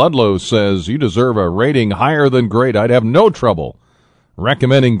 John in Ludlow says, you deserve a rating higher than great. I'd have no trouble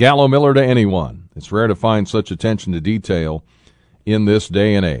recommending Gallo Miller to anyone. It's rare to find such attention to detail in this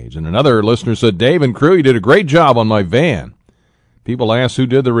day and age. And another listener said, Dave and crew, you did a great job on my van. People asked who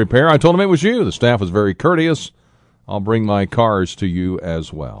did the repair. I told them it was you. The staff was very courteous. I'll bring my cars to you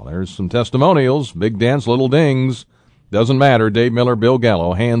as well. There's some testimonials, big dents, little dings. Doesn't matter. Dave Miller, Bill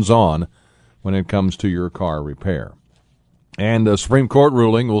Gallo, hands-on when it comes to your car repair. And a Supreme Court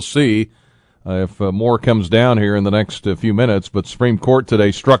ruling, we'll see if more comes down here in the next few minutes. But Supreme Court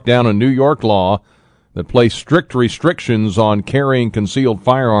today struck down a New York law that placed strict restrictions on carrying concealed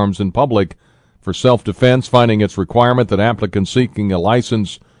firearms in public for self-defense, finding its requirement that applicants seeking a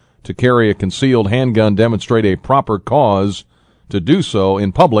license to carry a concealed handgun demonstrate a proper cause to do so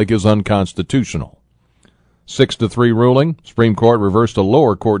in public is unconstitutional. 6-3 ruling. Supreme Court reversed a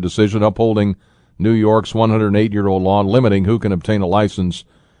lower court decision upholding New York's 108-year-old law limiting who can obtain a license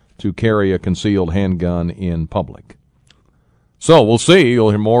to carry a concealed handgun in public. So we'll see. You'll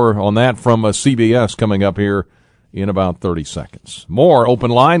hear more on that from CBS coming up here in about 30 seconds. More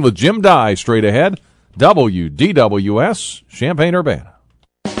Open Line with Jim Dye straight ahead. WDWS, Champaign-Urbana.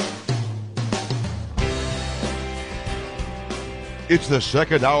 It's the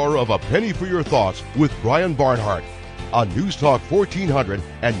second hour of A Penny for Your Thoughts with Brian Barnhart on News Talk 1400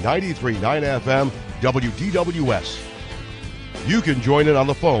 and 93.9 FM WDWS. You can join in on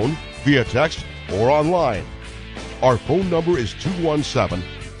the phone, via text, or online. Our phone number is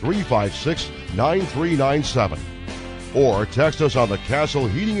 217-356-9397. Or text us on the Castle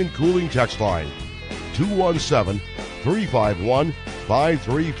Heating and Cooling text line,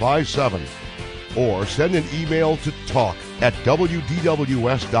 217-351-5357. Or send an email to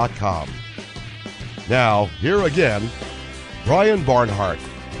talk@wdws.com. Now, here again, Brian Barnhart.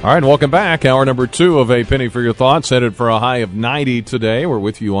 All right, welcome back. Hour number 2 of A Penny for Your Thoughts, headed for a high of 90 today. We're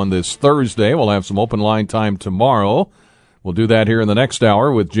with you on this Thursday. We'll have some open line time tomorrow. We'll do that here in the next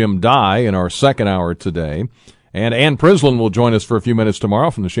hour with Jim Dye in our second hour today. And Ann Prislin will join us for a few minutes tomorrow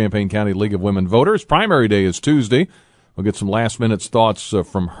from the Champaign County League of Women Voters. Primary day is Tuesday. We'll get some last-minute thoughts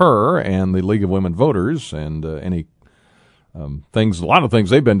from her and the League of Women Voters and any things, a lot of things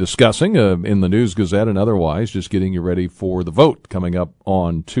they've been discussing in the News Gazette and otherwise, just getting you ready for the vote coming up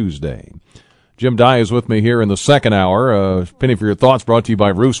on Tuesday. Jim Dye is with me here in the second hour. Penny for Your Thoughts brought to you by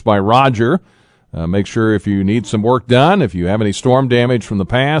Roofs by Roger. Make sure if you need some work done, if you have any storm damage from the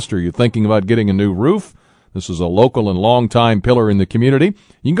past or you're thinking about getting a new roof, this is a local and long-time pillar in the community.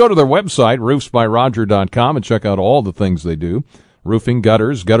 You can go to their website, roofsbyroger.com, and check out all the things they do. Roofing,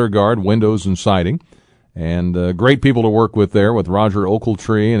 gutters, gutter guard, windows, and siding. And great people to work with there with Roger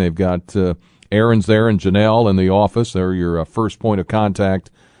Oakletree, and they've got Aaron's there and Janelle in the office. They're your first point of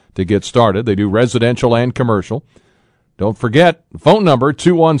contact to get started. They do residential and commercial. Don't forget, phone number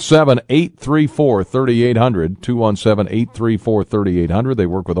 217-834-3800, 217-834-3800. They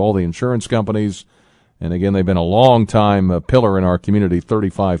work with all the insurance companies. And again, they've been a long-time pillar in our community,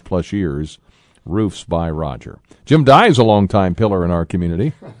 35-plus years. Roofs by Roger. Jim Dye is a longtime pillar in our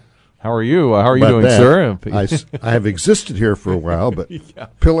community. How are you? How are you doing, sir? I have existed here for a while, but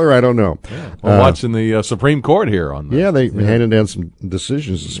pillar, I don't know. Yeah. Well, watching the Supreme Court here on the... Yeah, they handed down some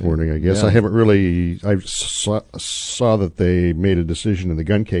decisions this morning, I guess. Yeah. I haven't really... I saw that they made a decision in the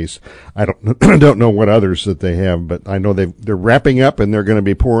gun case. I don't know what others that they have, but I know they're wrapping up and they're going to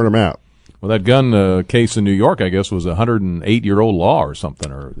be pouring them out. Well, that gun case in New York, I guess, was a 108-year-old law or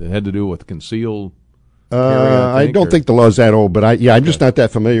something, or it had to do with concealed... I don't think the law's that old, but I'm just not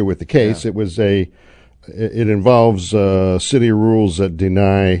that familiar with the case. Yeah. It involves city rules that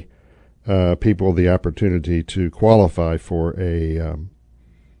deny people the opportunity to qualify for a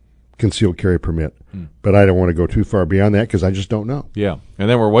concealed carry permit. But I don't want to go too far beyond that because I just don't know. Yeah, and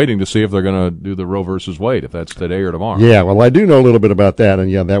then we're waiting to see if they're going to do the Roe versus Wade, if that's today or tomorrow. Yeah, well, I do know a little bit about that,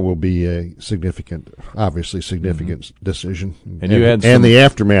 and that will be a obviously significant decision. And the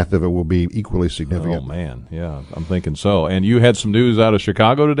aftermath of it will be equally significant. Oh man, yeah, I'm thinking so. And you had some news out of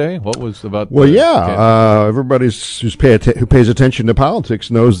Chicago today. What was about? Well, everybody who pays attention to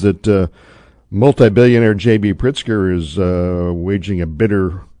politics knows that multi-billionaire J.B. Pritzker is waging a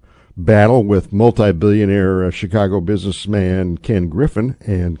bitter battle with multi-billionaire Chicago businessman Ken Griffin,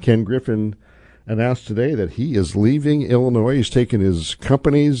 and Ken Griffin announced today that he is leaving Illinois. He's taken his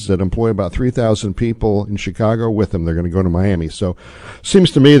companies that employ about 3,000 people in Chicago with him. They're going to go to Miami. So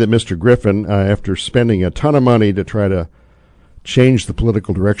seems to me that Mr. Griffin, after spending a ton of money to try to change the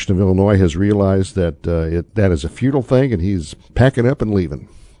political direction of Illinois, has realized that that is a futile thing, and he's packing up and leaving.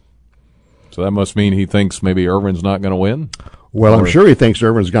 So that must mean he thinks maybe Irvin's not going to win? Well, I'm sure he thinks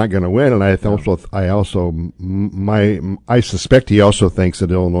Irvin's not going to win, and I suspect he also thinks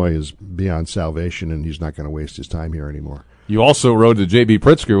that Illinois is beyond salvation, and he's not going to waste his time here anymore. You also wrote that J.B.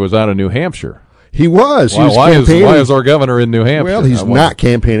 Pritzker was out of New Hampshire. He was. Why is our governor in New Hampshire? Well, he's not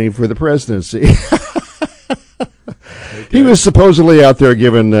campaigning for the presidency. He was supposedly out there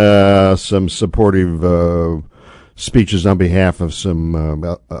giving some supportive speeches on behalf of some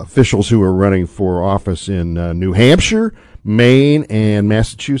officials who were running for office in New Hampshire, Maine, and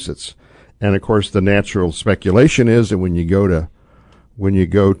Massachusetts. And of course, the natural speculation is that when you go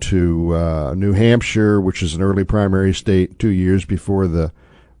to New Hampshire, which is an early primary state 2 years before the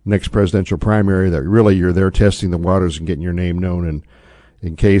next presidential primary, that really you're there testing the waters and getting your name known. And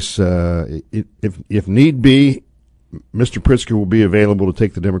in case, if need be, Mr. Pritzker will be available to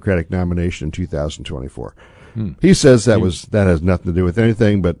take the Democratic nomination in 2024. He says that has nothing to do with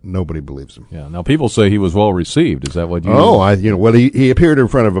anything, but nobody believes him. Yeah. Now people say he was well received. Is that what you? He appeared in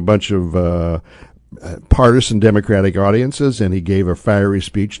front of a bunch of partisan Democratic audiences, and he gave a fiery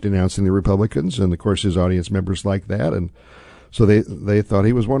speech denouncing the Republicans, and of course his audience members like that, and so they thought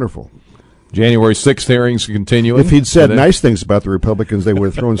he was wonderful. January 6th hearings continuing. If he'd said nice things about the Republicans, they would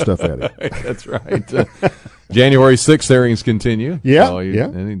have thrown stuff at him. That's right. January 6th hearings continue. Yeah. So I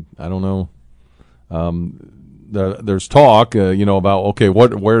don't know. There's talk, about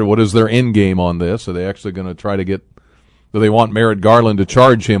what is their end game on this? Are they actually going to try to do they want Merrick Garland to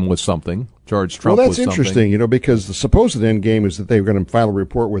charge him with something? Charge Trump with something? Well, that's interesting, because the supposed end game is that they're going to file a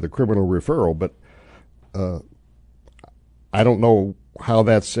report with a criminal referral, but I don't know how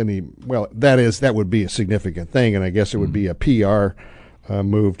that's that would be a significant thing, and I guess it would be a PR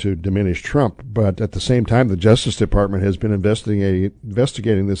move to diminish Trump. But at the same time, the Justice Department has been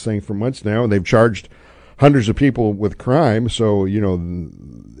investigating this thing for months now, and they've charged hundreds of people with crime. So,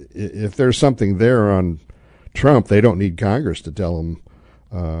 if there's something there on Trump, they don't need Congress to tell them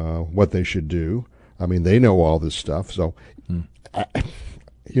what they should do. I mean, they know all this stuff. So,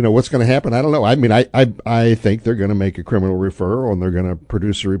 what's going to happen? I don't know. I mean, I think they're going to make a criminal referral, and they're going to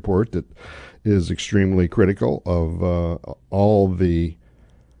produce a report that is extremely critical of all the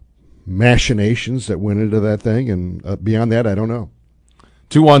machinations that went into that thing. And beyond that, I don't know.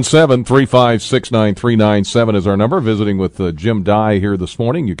 217-356-9397 is our number. Visiting with Jim Dye here this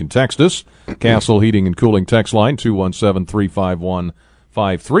morning. You can text us. Castle Heating and Cooling text line,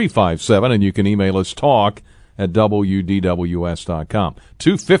 217-351-5357. And you can email us talk@wdws.com.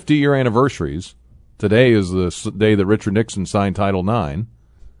 2 50-year anniversaries. Today is the day that Richard Nixon signed Title IX.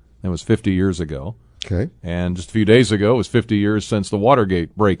 That was 50 years ago. Okay. And just a few days ago, it was 50 years since the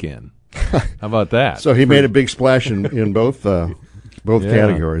Watergate break-in. How about that? So he made a big splash in both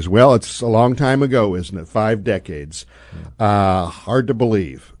categories. Well, it's a long time ago, isn't it? 5 decades. Hard to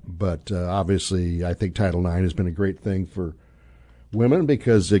believe, but obviously I think Title IX has been a great thing for women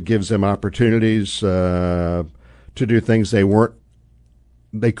because it gives them opportunities to do things they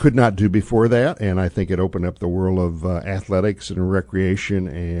could not do before that, and I think it opened up the world of athletics and recreation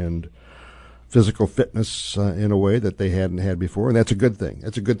and physical fitness in a way that they hadn't had before, and that's a good thing.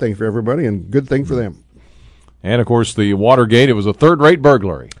 That's a good thing for everybody and good thing for them. And, of course, the Watergate, it was a third-rate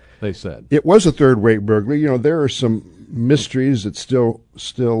burglary, they said. It was a third-rate burglary. You know, there are some mysteries that still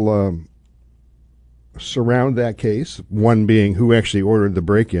surround that case, one being who actually ordered the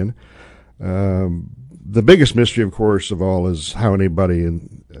break-in. The biggest mystery, of course, of all is how anybody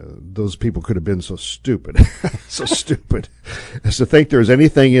and those people could have been so stupid, so stupid, as to think there's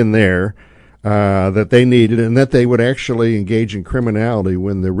anything in there that they needed and that they would actually engage in criminality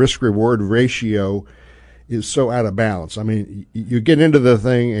when the risk-reward ratio is so out of balance. I mean, you get into the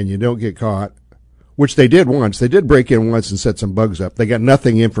thing and you don't get caught, which they did once. They did break in once and set some bugs up. They got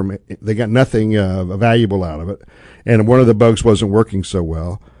nothing valuable out of it, and one of the bugs wasn't working so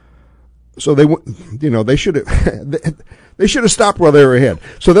well. So they should have stopped while they were ahead.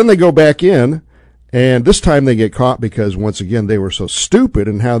 So then they go back in, and this time they get caught because once again they were so stupid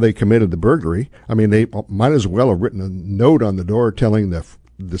in how they committed the burglary. I mean, they might as well have written a note on the door telling the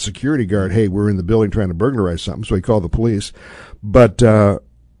security guard, "Hey, we're in the building trying to burglarize something." So he called the police, but and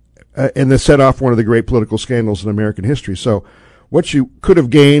they set off one of the great political scandals in American history. So what you could have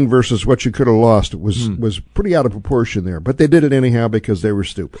gained versus what you could have lost was pretty out of proportion there. But they did it anyhow because they were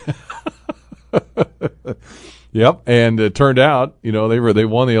stupid. Yep, and it turned out, you know, they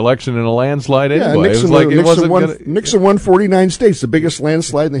won the election in a landslide anyway. Yeah, Nixon won 49 states, the biggest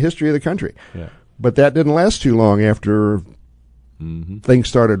landslide in the history of the country. Yeah. But that didn't last too long after things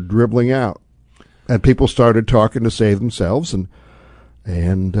started dribbling out, and people started talking to save themselves,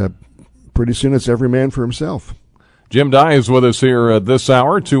 and pretty soon it's every man for himself. Jim Dye is with us here this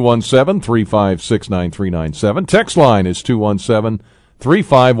hour, 217-356-9397. Text line is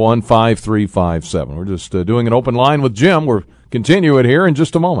 217-351-5357. We're just doing an open line with Jim. We'll continue it here in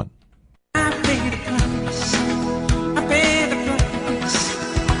just a moment.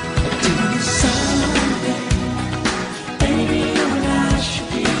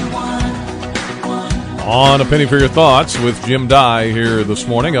 On A Penny for Your Thoughts with Jim Dye here this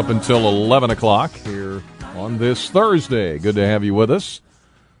morning up until 11 o'clock here on this Thursday. Good to have you with us.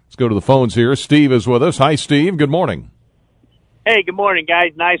 Let's go to the phones here. Steve is with us. Hi, Steve. Good morning. Hey, good morning,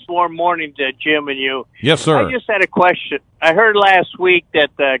 guys. Nice warm morning to Jim and you. Yes, sir. I just had a question. I heard last week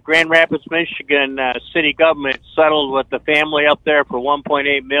that the Grand Rapids, Michigan city government settled with the family up there for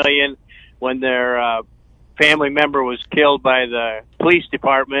 $1.8 million when their family member was killed by the police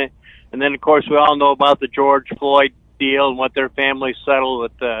department. And then, of course, we all know about the George Floyd deal and what their family settled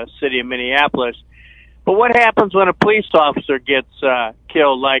with the city of Minneapolis. But what happens when a police officer gets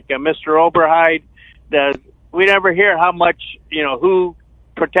killed, like Mr. Oberheide? We never hear how much, who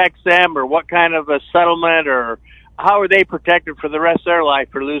protects them or what kind of a settlement or how are they protected for the rest of their life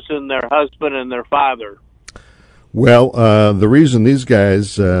for losing their husband and their father? Well, the reason these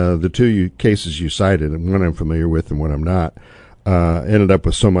guys, the two cases you cited, and one I'm familiar with and one I'm not, ended up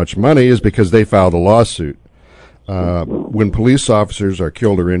with so much money is because they filed a lawsuit. When police officers are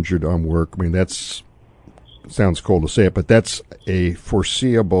killed or injured on work, I mean, sounds cold to say it, but that's a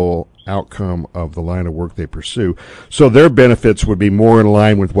foreseeable outcome of the line of work they pursue. So their benefits would be more in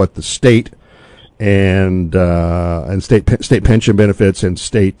line with what the state and state pension benefits and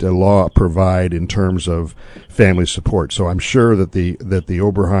state law provide in terms of family support. So I'm sure that the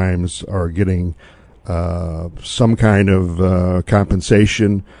Oberheims are getting some kind of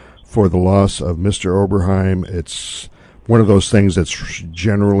compensation for the loss of Mr. Oberheim. It's one of those things that's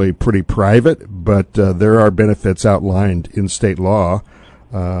generally pretty private, but there are benefits outlined in state law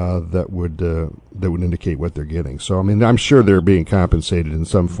that would indicate what they're getting. So, I mean, I'm sure they're being compensated in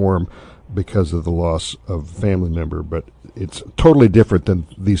some form because of the loss of a family member, but it's totally different than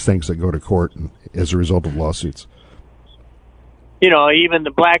these things that go to court as a result of lawsuits. Even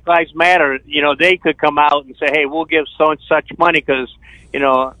the Black Lives Matter, they could come out and say, hey, we'll give so and such money because,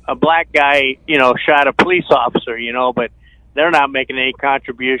 a black guy, shot a police officer, but they're not making any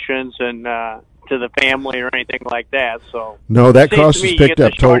contributions and to the family or anything like that. So no, that cost is picked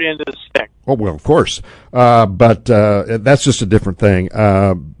up. Short end of the stick. Oh, well, of course. But that's just a different thing.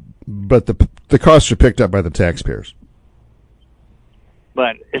 But the costs are picked up by the taxpayers.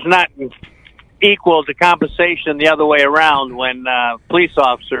 But it's not equal to compensation the other way around when police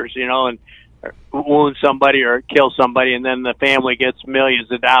officers, and wound somebody or kill somebody, and then the family gets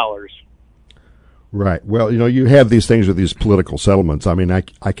millions of dollars. Right. Well, you have these things with these political settlements. I mean,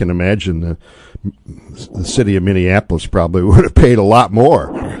 I can imagine the city of Minneapolis probably would have paid a lot more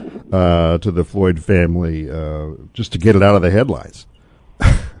to the Floyd family just to get it out of the headlines.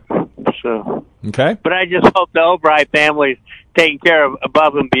 So, okay. But I just hope the Oberheim family's taken care of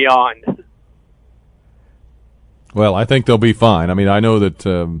above and beyond. Well, I think they'll be fine. I mean, I know that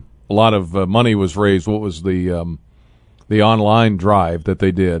a a lot of money was raised. What was the online drive that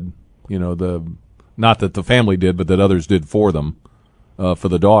they did? You know, not that the family did, but that others did for them, for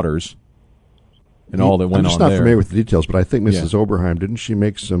the daughters, and all that went on there. I'm just not familiar with the details, but I think Mrs. Oberheim, didn't she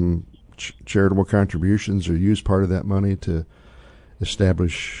make some charitable contributions or use part of that money to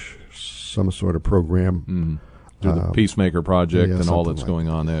establish some sort of program? Do the Peacemaker Project and all that's going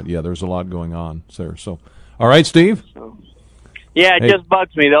on there. Yeah, there's a lot going on there. So, all right, Steve? Yeah, it just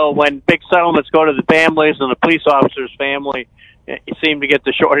bugs me, though, when big settlements go to the families and the police officer's family, you seem to get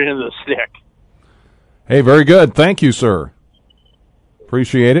the short end of the stick. Hey, very good. Thank you, sir.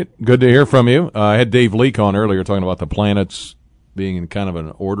 Appreciate it. Good to hear from you. I had Dave Leake on earlier talking about the planets being in kind of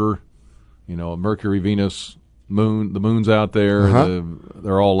an order. You know, Mercury, Venus, Moon. The moon's out there.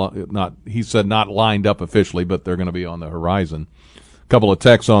 They're all not. He said not lined up officially, but they're going to be on the horizon. A couple of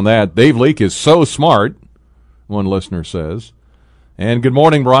texts on that. Dave Leake is so smart. One listener says. And good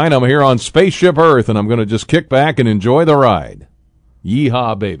morning, Brian. I'm here on Spaceship Earth, and I'm going to just kick back and enjoy the ride.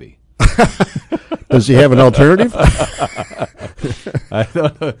 Yeehaw, baby. Does he have an alternative? I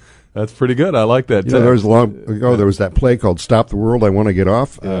don't know. That's pretty good. I like that. You know, there was long ago. There was that play called "Stop the World, I Want to Get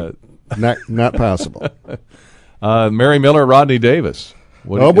Off." Not possible. Mary Miller, Rodney Davis.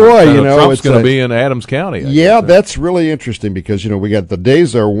 Trump's going to be in Adams County. I guess. That's really interesting because we got the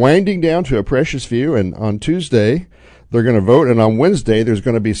days are winding down to a precious few, and on Tuesday they're going to vote, and on Wednesday there's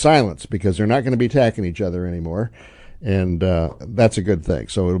going to be silence because they're not going to be attacking each other anymore. And that's a good thing.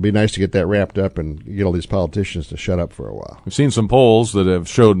 So it'll be nice to get that wrapped up and get all these politicians to shut up for a while. We've seen some polls that have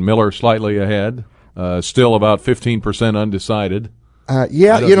showed Miller slightly ahead, still about 15% undecided. Any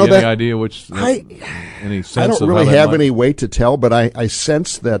idea which? Any sense? I don't of really how that have any way to tell, but I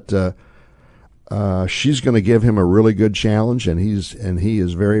sense that she's going to give him a really good challenge, and he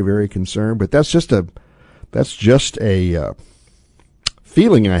is very, very concerned. But that's just a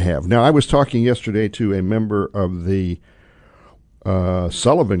feeling I have. Now, I was talking yesterday to a member of the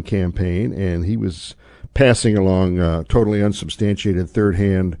Sullivan campaign, and he was passing along totally unsubstantiated,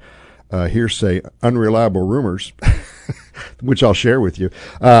 third-hand, hearsay, unreliable rumors, which I'll share with you.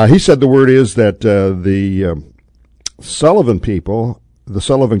 He said the word is that the Sullivan people, the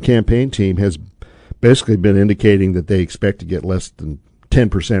Sullivan campaign team, has basically been indicating that they expect to get less than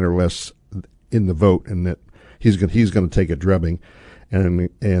 10% or less in the vote, and that he's going to take a drubbing. And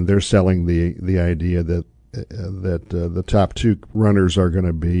they're selling the idea that the top two runners are going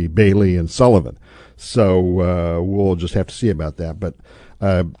to be Bailey and Sullivan. So we'll just have to see about that. But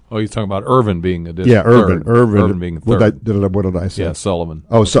you're talking about Irvin being a Irvin being third. What did I say? Yeah, Sullivan.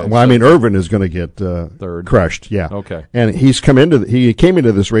 Irvin is going to get third, crushed. Yeah. Okay. And he came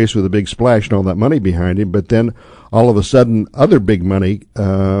into this race with a big splash and all that money behind him, but then all of a sudden, other big money.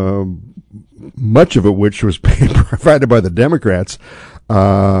 Much of it, which was provided by the Democrats,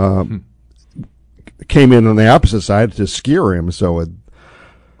 came in on the opposite side to skewer him. So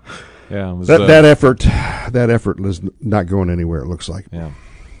that effort is not going anywhere. It looks like. Yeah,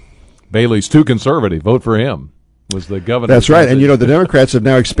 Bailey's too conservative. Vote for him. Was the governor? That's right. And the Democrats have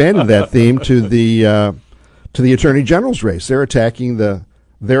now expanded that theme to the Attorney General's race. They're attacking the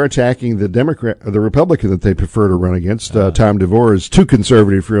Republican that they prefer to run against. Tom DeVore is too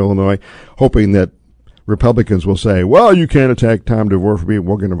conservative for Illinois, hoping that Republicans will say, "Well, you can't attack Tom DeVore for me. I'm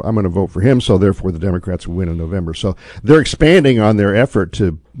going to vote for him." So therefore, the Democrats will win in November. So they're expanding on their effort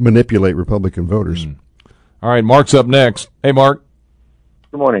to manipulate Republican voters. All right, Mark's up next. Hey, Mark.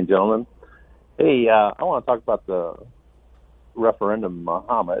 Good morning, gentlemen. Hey, I want to talk about the referendum,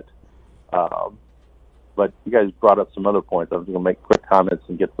 Muhammad. But you guys brought up some other points. I'm just going to make quick comments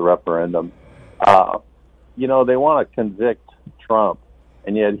and get to the referendum. They want to convict Trump,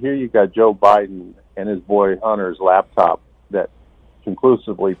 and yet here you got Joe Biden and his boy Hunter's laptop that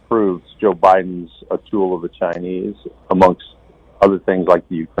conclusively proves Joe Biden's a tool of the Chinese, amongst other things like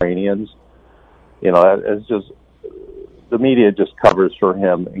the Ukrainians. It's just the media just covers for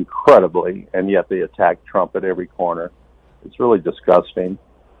him incredibly, and yet they attack Trump at every corner. It's really disgusting.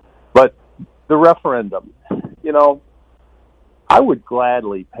 But the referendum, I would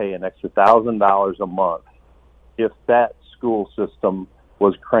gladly pay an extra $1,000 a month if that school system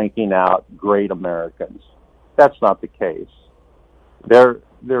was cranking out great Americans. That's not the case. They're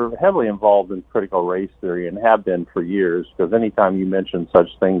heavily involved in critical race theory and have been for years, because anytime you mention such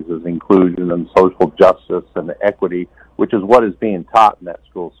things as inclusion and social justice and equity, which is what is being taught in that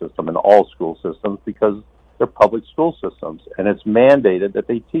school system, in all school systems, because they're public school systems, and it's mandated that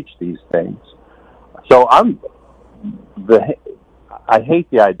they teach these things. So I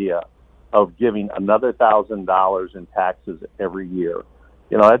hate the idea of giving another $1,000 in taxes every year.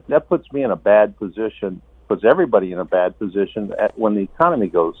 That puts me in a bad position puts everybody in a bad position when the economy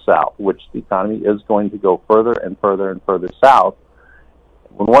goes south, which the economy is going to go further and further and further south.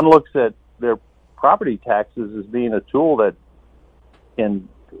 When one looks at their property taxes as being a tool that can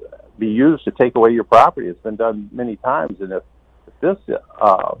be used to take away your property, it's been done many times. And if this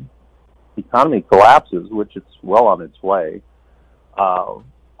economy collapses, which it's well on its way, all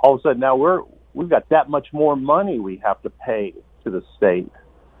of a sudden now we've got that much more money we have to pay to the state.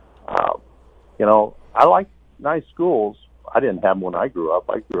 I like nice schools. I didn't have them when I grew up.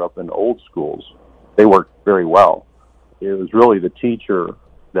 I grew up in old schools. They worked very well. It was really the teacher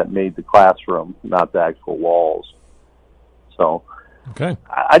that made the classroom, not the actual walls. So okay.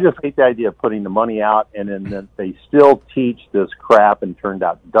 I just hate the idea of putting the money out and then they still teach this crap and turned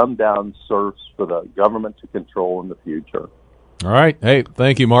out dumbed-down serfs for the government to control in the future. All right. Hey,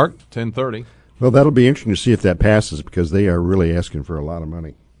 thank you, Mark. 10:30. Well, that'll be interesting to see if that passes because they are really asking for a lot of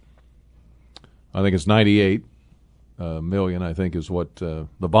money. I think it's $98 million, I think, is what the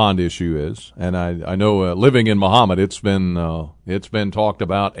bond issue is. And I know living in Muhammad, it's been talked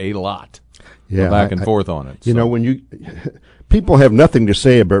about a lot. Yeah, back and forth on it. You know, when people have nothing to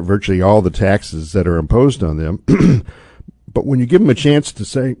say about virtually all the taxes that are imposed on them, but when you give them a chance to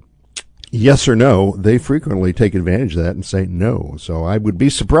say yes or no, they frequently take advantage of that and say no. So I would be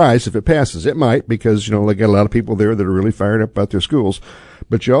surprised if it passes. It might because, they got a lot of people there that are really fired up about their schools.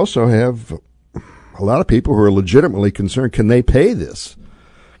 But you also have a lot of people who are legitimately concerned, can they pay this?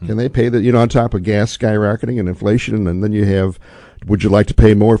 Can they pay that, on top of gas skyrocketing and inflation? And then you have, would you like to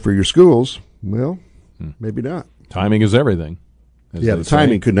pay more for your schools? Well, maybe not. Timing is everything. Yeah, the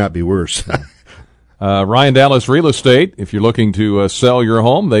timing could not be worse. Ryan Dallas Real Estate, if you're looking to sell your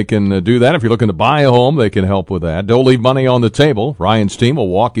home, they can do that. If you're looking to buy a home, they can help with that. Don't leave money on the table. Ryan's team will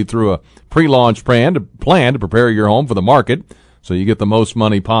walk you through a pre-launch plan to prepare your home for the market so you get the most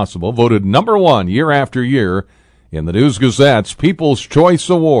money possible. Voted number one year after year in the News Gazette's People's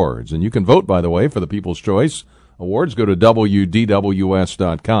Choice Awards. And you can vote, by the way, for the People's Choice Awards. Go to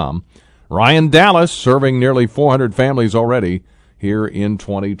WDWS.com. Ryan Dallas, serving nearly 400 families already here in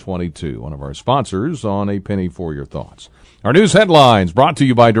 2022. One of our sponsors on A Penny for Your Thoughts. Our news headlines brought to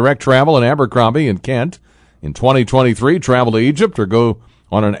you by Direct Travel in Abercrombie and Kent. In 2023, travel to Egypt or go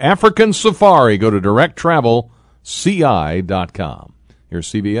on an African safari. Go to directtravelci.com.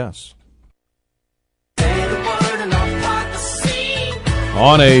 Here's CBS.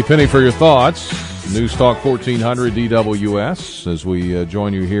 On A Penny for Your Thoughts, News Talk 1400 DWS. As we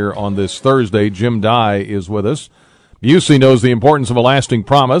join you here on this Thursday, Jim Dye is with us. Busey knows the importance of a lasting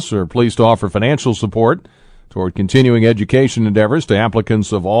promise. Are pleased to offer financial support toward continuing education endeavors to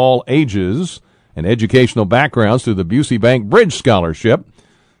applicants of all ages and educational backgrounds through the Busey Bank Bridge Scholarship.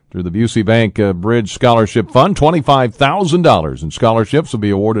 Through the Busey Bank Bridge Scholarship Fund, $25,000 in scholarships will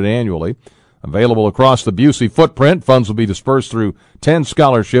be awarded annually. Available across the Busey footprint, funds will be dispersed through 10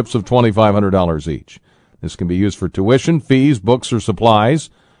 scholarships of $2,500 each. This can be used for tuition, fees, books, or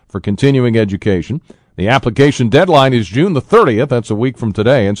supplies for continuing education. The application deadline is June the 30th. That's a week from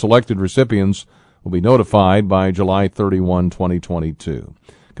today, and selected recipients will be notified by July 31, 2022.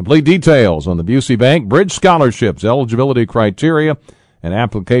 Complete details on the Busey Bank Bridge Scholarships, eligibility criteria, and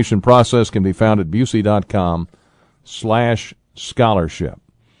application process can be found at busey.com/scholarship.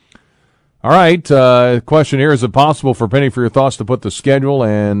 All right, question here, is it possible for Penny for Your Thoughts to put the schedule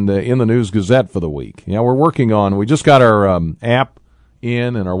and in the News Gazette for the week? Yeah, we're working on, we just got our app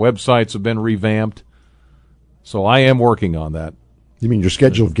in and our websites have been revamped, so I am working on that. You mean your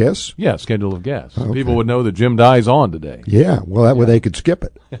schedule of guests? Yeah, schedule of guests. Okay. People would know that Jim Dye's on today. Yeah, well, that way they could skip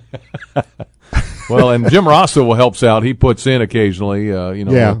it. Well, and Jim Rosso will helps out. He puts in occasionally.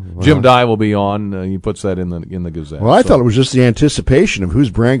 Jim Dye will be on. He puts that in the Gazette. Well, I thought it was just the anticipation of whose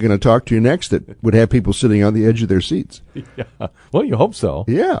brand going to talk to you next that would have people sitting on the edge of their seats. Yeah. Well, you hope so.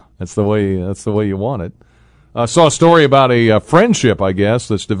 Yeah, that's the way you want it. I saw a story about a friendship, I guess,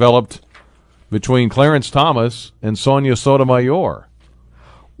 that's developed between Clarence Thomas and Sonia Sotomayor.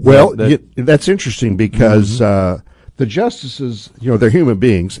 Well, that's interesting because the justices, they're human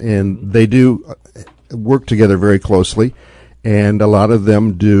beings, and they do work together very closely, and a lot of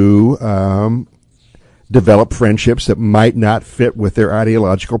them do develop friendships that might not fit with their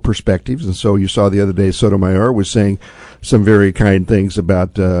ideological perspectives. And so you saw the other day Sotomayor was saying some very kind things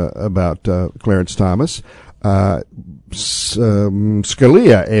about Clarence Thomas.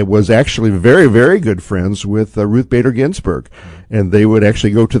 Scalia was actually very, very good friends with Ruth Bader Ginsburg, and they would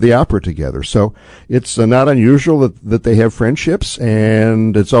actually go to the opera together. So it's not unusual that they have friendships,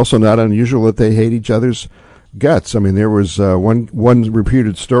 and it's also not unusual that they hate each other's guts. I mean, there was one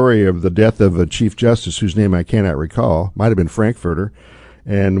reputed story of the death of a Chief Justice whose name I cannot recall. Might have been Frankfurter.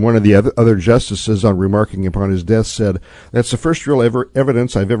 And one of the other justices, on remarking upon his death, said, "That's the first real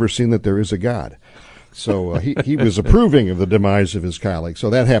evidence I've ever seen that there is a God." So he was approving of the demise of his colleague. So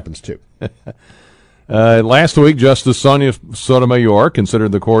that happens too. Last week, Justice Sonia Sotomayor,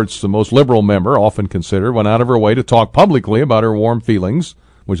 considered the court's the most liberal member, often considered, went out of her way to talk publicly about her warm feelings,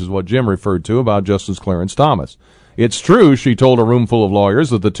 which is what Jim referred to, about Justice Clarence Thomas. It's true, she told a room full of lawyers,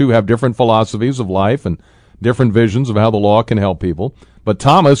 that the two have different philosophies of life and different visions of how the law can help people. But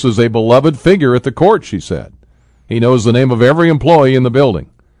Thomas is a beloved figure at the court, she said. He knows the name of every employee in the building.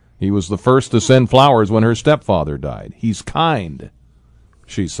 He was the first to send flowers when her stepfather died. He's kind,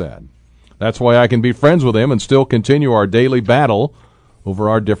 she said. That's why I can be friends with him and still continue our daily battle over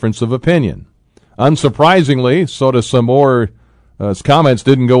our difference of opinion. Unsurprisingly, Sotomayor's comments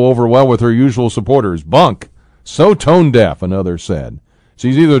didn't go over well with her usual supporters. Bunk. So tone-deaf, another said.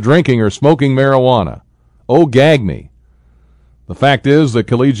 She's either drinking or smoking marijuana. Oh, gag me. The fact is, the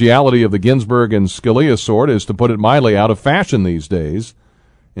collegiality of the Ginsburg and Scalia sort is, to put it mildly, out of fashion these days.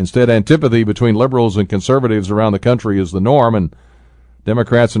 Instead, antipathy between liberals and conservatives around the country is the norm, and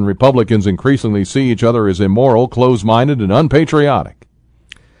Democrats and Republicans increasingly see each other as immoral, closed-minded, and unpatriotic.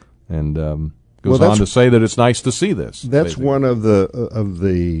 And goes on to say that it's nice to see this. That's basically one of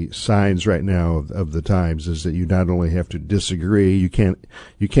the signs right now of the times, is that you not only have to disagree, you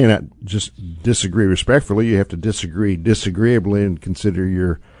cannot just disagree respectfully. You have to disagree disagreeably and consider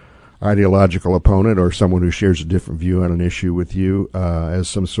your ideological opponent or someone who shares a different view on an issue with you as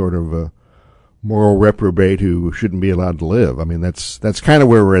some sort of a moral reprobate who shouldn't be allowed to live. I mean, that's kind of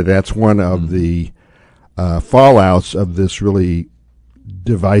where we're at. That's one of the fallouts of this really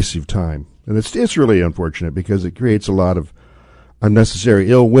divisive time. And it's really unfortunate because it creates a lot of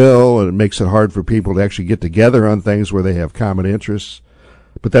unnecessary ill will, and it makes it hard for people to actually get together on things where they have common interests.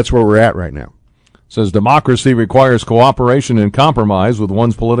 But that's where we're at right now. Says democracy requires cooperation and compromise with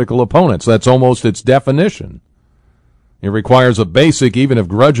one's political opponents. That's almost its definition. It requires a basic, even if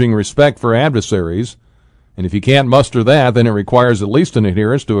grudging, respect for adversaries. And if you can't muster that, then it requires at least an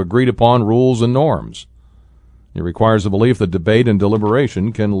adherence to agreed-upon rules and norms. It requires a belief that debate and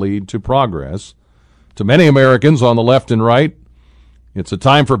deliberation can lead to progress. To many Americans on the left and right, it's a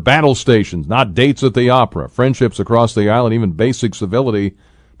time for battle stations, not dates at the opera. Friendships across the aisle and even basic civility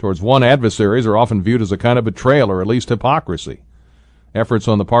towards one adversaries are often viewed as a kind of betrayal or at least hypocrisy. Efforts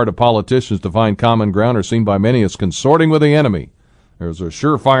on the part of politicians to find common ground are seen by many as consorting with the enemy. There's a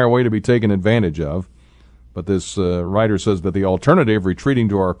surefire way to be taken advantage of. But this writer says that the alternative, retreating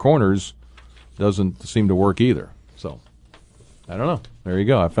to our corners, doesn't seem to work either. So, I don't know. There you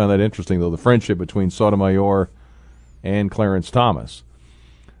go. I found that interesting, though, the friendship between Sotomayor and Clarence Thomas.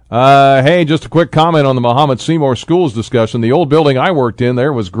 Hey, just a quick comment on the Muhammad Seymour Schools discussion. The old building I worked in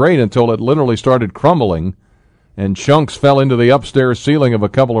there was great until it literally started crumbling, and chunks fell into the upstairs ceiling of a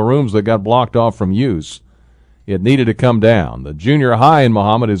couple of rooms that got blocked off from use. It needed to come down. The junior high in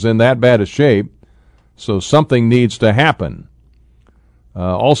Muhammad is in that bad a shape, so something needs to happen.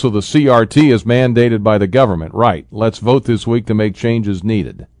 Also, the CRT is mandated by the government. Right. Let's vote this week to make changes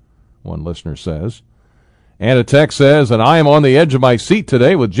needed, one listener says. Anna Tech says, and I am on the edge of my seat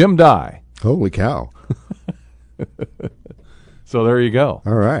today with Jim Dye. Holy cow. So there you go.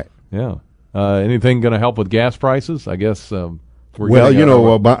 All right. Yeah. Anything going to help with gas prices? I guess Biden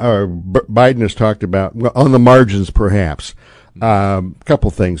has talked about, well, on the margins perhaps.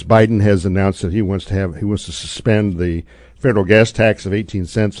 Couple things. Biden has announced that he wants to suspend the federal gas tax of 18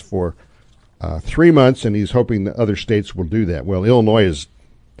 cents for 3 months, and he's hoping that other states will do that. Well, Illinois has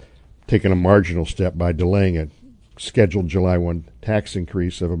taken a marginal step by delaying a scheduled July 1 tax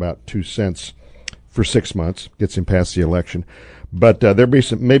increase of about 2 cents for 6 months, gets him past the election. But there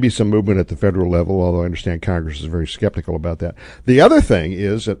may be some movement at the federal level, although I understand Congress is very skeptical about that. The other thing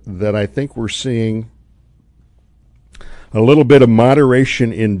is that I think we're seeing a little bit of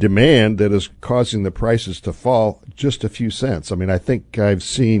moderation in demand that is causing the prices to fall just a few cents. I mean, I think I've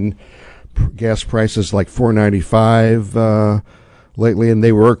seen gas prices like $4.95 lately, and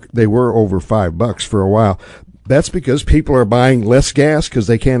they were over $5 for a while. That's because people are buying less gas because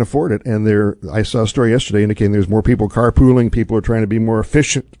they can't afford it. And I saw a story yesterday indicating there's more people carpooling. People are trying to be more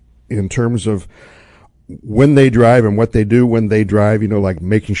efficient in terms of when they drive and what they do when they drive, like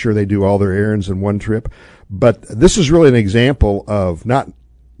making sure they do all their errands in one trip. But this is really an example of not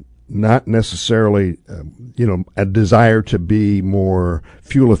necessarily, a desire to be more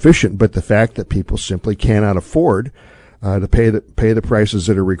fuel efficient, but the fact that people simply cannot afford to pay the prices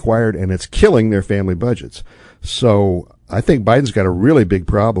that are required, and it's killing their family budgets. So I think Biden's got a really big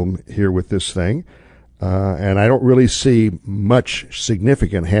problem here with this thing, and I don't really see much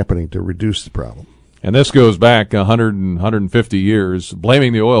significant happening to reduce the problem. And this goes back 100 and 150 years.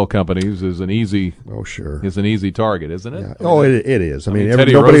 Blaming the oil companies is an easy target, isn't it? Yeah. It is. I mean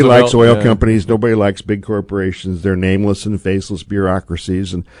Teddy nobody Roosevelt, likes oil companies. Nobody likes big corporations. They're nameless and faceless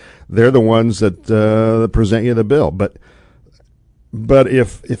bureaucracies, and they're the ones that present you the bill. But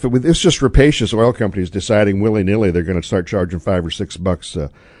if it's just rapacious oil companies deciding willy-nilly they're going to start charging $5 or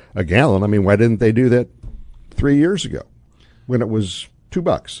 $6 a gallon, I mean, why didn't they do that 3 years ago when it was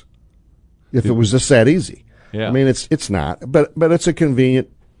 $2? If it was just that easy. Yeah. I mean, it's not, but it's a convenient,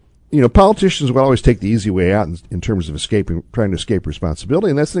 politicians will always take the easy way out in terms of trying to escape responsibility,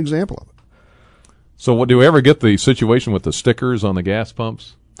 and that's an example of it. So do we ever get the situation with the stickers on the gas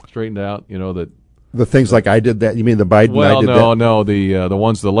pumps straightened out, that the things like I did that, you mean the Biden? Well, the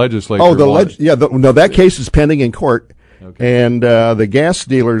ones the legislature. Oh, that case is pending in court. Okay. And the gas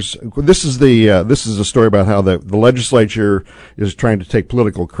dealers. This is a story about how the legislature is trying to take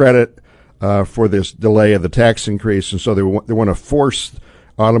political credit for this delay of the tax increase, and so they want to force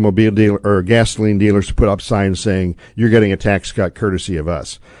automobile dealer or gasoline dealers to put up signs saying you're getting a tax cut courtesy of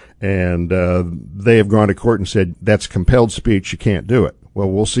us. And they have gone to court and said that's compelled speech. You can't do it. Well,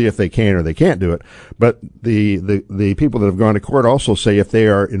 we'll see if they can or they can't do it. But the people that have gone to court also say if they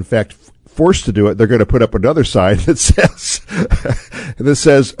are in fact forced to do it, they're going to put up another sign that says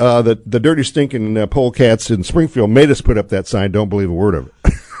that the dirty stinking polecats in Springfield made us put up that sign. Don't believe a word of it.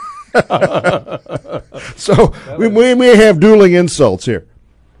 So we may have dueling insults here.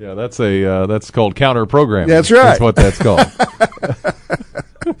 Yeah, that's called counter programming. That's right. That's what that's called.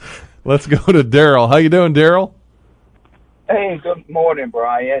 Let's go to Daryl. How you doing, Daryl? Hey, good morning,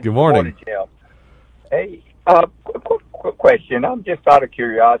 Brian. Good morning. Good morning, Jim. Hey, quick question. I'm just out of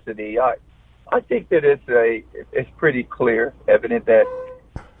curiosity. I think that it's pretty clear, evident that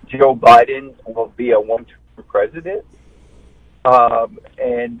Joe Biden will be a one-term president.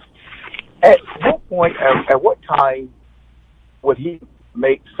 And at what point, at what time would he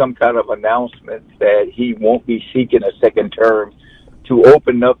make some kind of announcement that he won't be seeking a second term to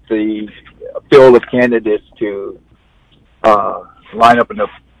open up the field of candidates to line up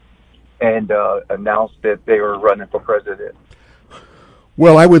and announce that they were running for president?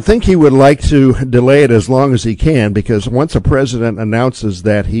 Well, I would think he would like to delay it as long as he can, because once a president announces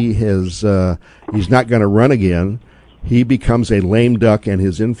that he's not going to run again, he becomes a lame duck, and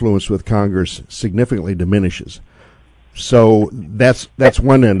his influence with Congress significantly diminishes. So that's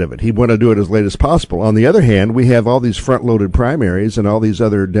one end of it. He'd want to do it as late as possible. On the other hand, we have all these front-loaded primaries and all these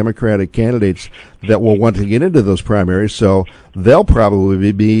other Democratic candidates that will want to get into those primaries, so they'll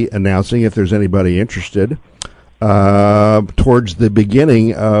probably be announcing, if there's anybody interested, towards the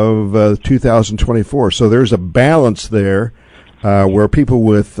beginning of 2024. So there's a balance there where people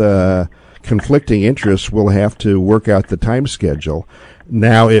with conflicting interests will have to work out the time schedule.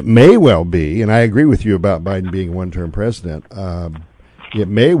 Now, it may well be, and I agree with you about Biden being a one-term president, it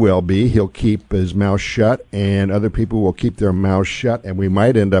may well be he'll keep his mouth shut and other people will keep their mouths shut, and we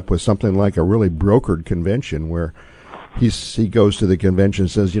might end up with something like a really brokered convention where he goes to the convention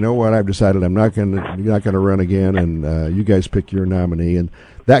and says, you know what, I've decided you're not going to run again, and you guys pick your nominee. And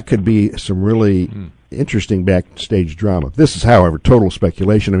that could be some really interesting backstage drama. This is, however, total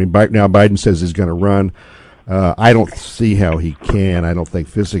speculation. I mean, now Biden says he's going to run. I don't see how he can. I don't think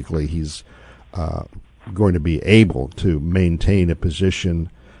physically he's going to be able to maintain a position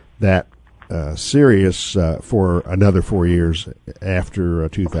that serious for another 4 years after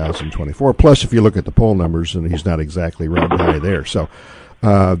 2024. Plus, if you look at the poll numbers, and he's not exactly right high there. So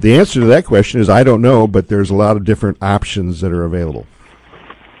the answer to that question is I don't know, but there's a lot of different options that are available.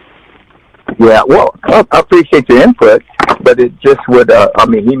 Yeah, well, I appreciate your input, but it just would,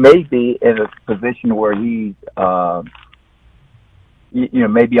 he may be in a position where he,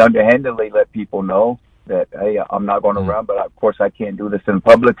 maybe underhandedly let people know that, hey, I'm not going to run, but of course I can't do this in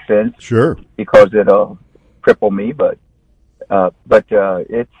public sense. Sure. Because it'll cripple me, but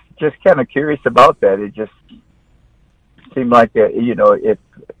it's just kind of curious about that. It just seemed like, that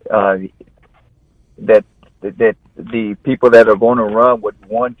the people that are going to run would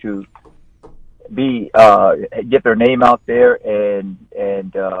want to get their name out there and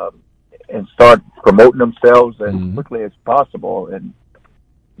start promoting themselves as quickly as possible. And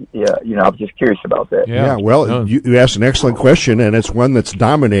I was just curious about that. Yeah, well, you asked an excellent question, and it's one that's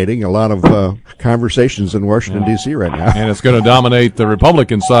dominating a lot of conversations in Washington, D.C. right now. And it's going to dominate the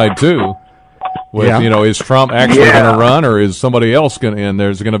Republican side, too. With, is Trump actually going to run, or is somebody else going to? And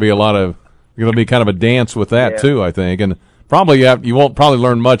there's going to be going to be kind of a dance with that, too, I think. And probably you won't probably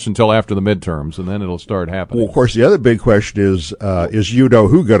learn much until after the midterms, and then it'll start happening. Well, of course, the other big question is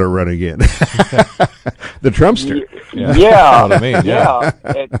who going to run again? The Trumpster. Yeah. What I mean. Yeah.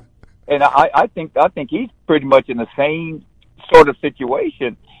 and I think he's pretty much in the same sort of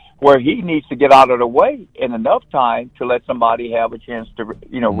situation where he needs to get out of the way in enough time to let somebody have a chance to,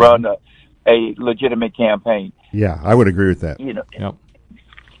 run a legitimate campaign. Yeah, I would agree with that. Yep.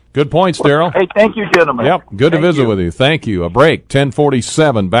 Good points, Daryl. Hey, thank you, gentlemen. Yep, good to visit with you. Thank you. A break,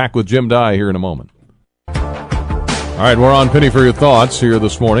 10:47. Back with Jim Dye here in a moment. All right, we're on Penny for Your Thoughts here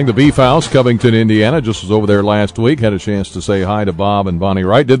this morning. The Beef House, Covington, Indiana, just was over there last week. Had a chance to say hi to Bob and Bonnie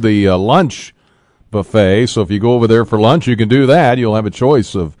Wright. Did the lunch buffet, so if you go over there for lunch, you can do that. You'll have a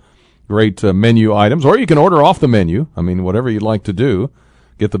choice of great menu items, or you can order off the menu. I mean, whatever you'd like to do.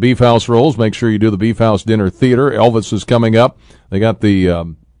 Get the Beef House rolls. Make sure you do the Beef House Dinner Theater. Elvis is coming up. They got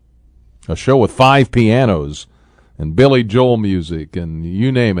the a show with 5 pianos and Billy Joel music and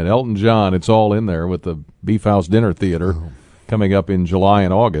you name it, Elton John. It's all in there with the Beef House Dinner Theater coming up in July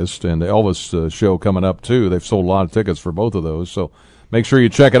and August, and the Elvis show coming up too. They've sold a lot of tickets for both of those, so make sure you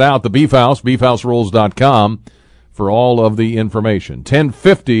check it out. The Beef House, beefhouserolls.com for all of the information.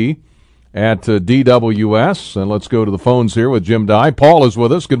 1050 at DWS, and let's go to the phones here with Jim Dye. Paul is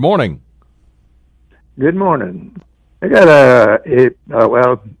with us. Good morning. Good morning. I got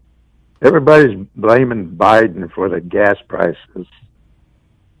well, everybody's blaming Biden for the gas prices,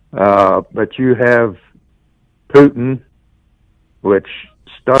 but you have Putin, which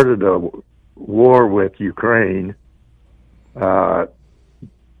started a war with Ukraine. That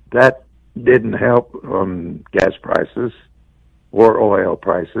didn't help on gas prices or oil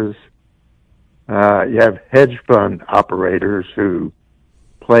prices. You have hedge fund operators who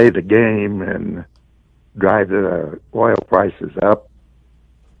play the game and drive the oil prices up.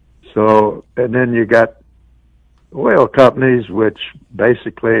 So, and then you got oil companies, which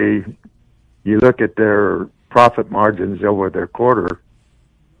basically you look at their profit margins over their quarter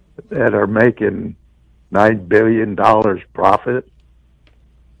that are making $9 billion profit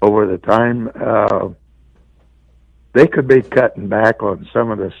over the time. They could be cutting back on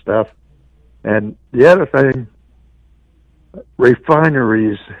some of the stuff. And the other thing,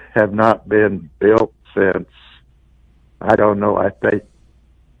 refineries have not been built since, I don't know, I think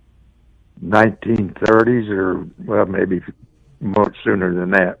 1930s or, well, maybe more sooner than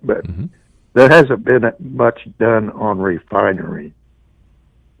that. But there hasn't been much done on refinery.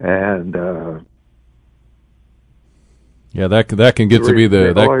 And yeah, that can get to be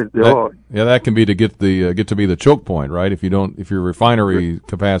that can be to get to be the choke point, right? If your refinery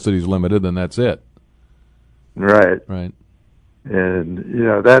capacity is limited, then that's it. Right. Right. And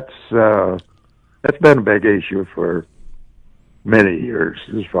that's been a big issue for many years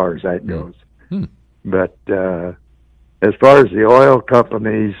as far as that goes. But as far as the oil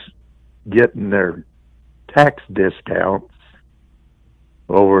companies getting their tax discounts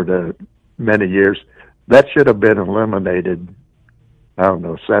over the many years, that should have been eliminated, I don't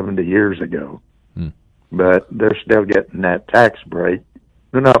know, 70 years ago. But they're still getting that tax break.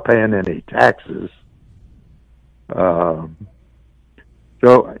 They're not paying any taxes. So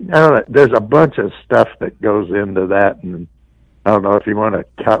there's a bunch of stuff that goes into that, and I don't know if you want to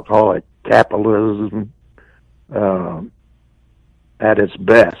call it capitalism at its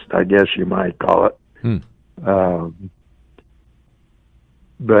best, I guess you might call it.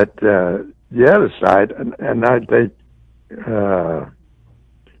 But the other side, and I think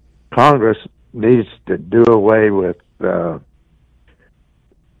Congress needs to do away with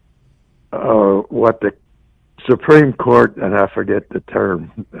what the Supreme Court, and I forget the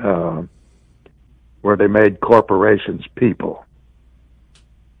term, where they made corporations people.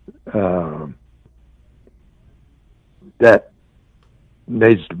 That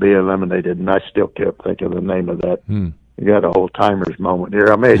needs to be eliminated, and I still can't think of the name of that. You got a old timer's moment here.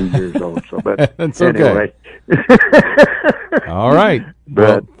 I'm 80 years old, so but that's anyway. Okay. All right.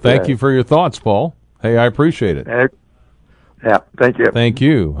 But thank you for your thoughts, Paul. Hey, I appreciate it. Yeah, thank you. Thank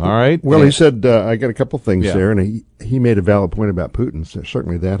you. All right. Well, he said, I got a couple things there, and he made a valid point about Putin. So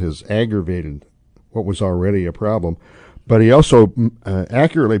certainly that has aggravated what was already a problem. But he also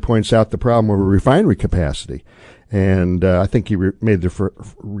accurately points out the problem of refinery capacity. And I think he used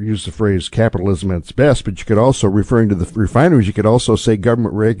the phrase capitalism at its best, but you could also, referring to the refineries, you could also say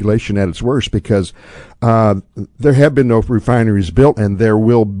government regulation at its worst, because there have been no refineries built, and there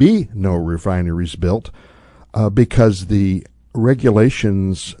will be no refineries built because the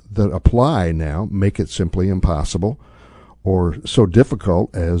regulations that apply now make it simply impossible or so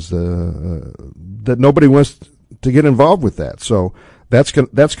difficult as that nobody wants to get involved with that. So that's going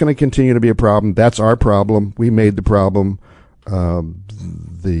to continue to be a problem. That's our problem. We made the problem.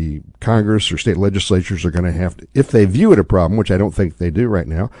 The Congress or state legislatures are going to have to, if they view it a problem, which I don't think they do right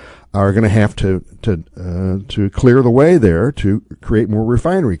now, are going to have to clear the way there to create more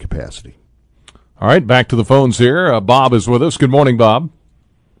refinery capacity. All right, back to the phones here. Bob is with us. Good morning, Bob.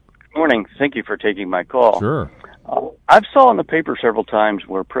 Good morning. Thank you for taking my call. Sure. I've saw in the paper several times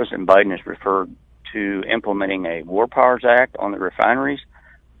where President Biden has referred to implementing a War Powers Act on the refineries,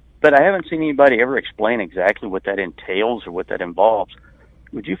 but I haven't seen anybody ever explain exactly what that entails or what that involves.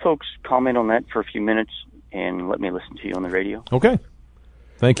 Would you folks comment on that for a few minutes and let me listen to you on the radio? Okay.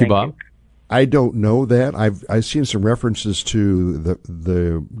 Thank you, Bob. I don't know that. I've seen some references to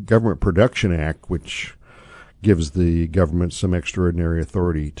the Government Production Act, which gives the government some extraordinary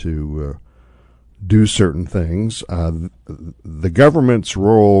authority to do certain things. The government's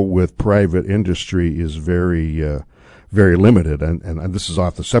role with private industry is very limited, and this is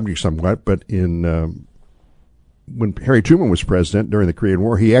off the subject somewhat, but when Harry Truman was president during the Korean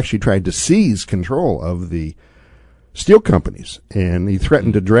War, he actually tried to seize control of the steel companies, and he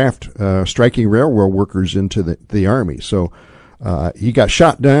threatened to draft striking railroad workers into the army. So he got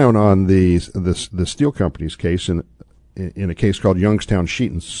shot down on the steel companies case in a case called Youngstown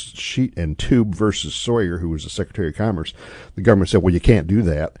Sheet and Tube versus Sawyer, who was the Secretary of Commerce. The government said, well, you can't do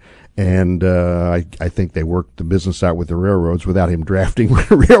that. And I think they worked the business out with the railroads without him drafting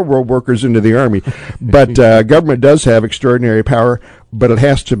railroad workers into the army. But government does have extraordinary power, but it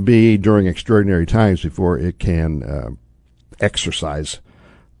has to be during extraordinary times before it can exercise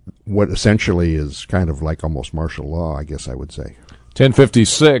what essentially is kind of like almost martial law, I guess I would say.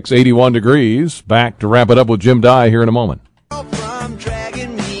 10:56, 81 degrees. Back to wrap it up with Jim Dye here in a moment.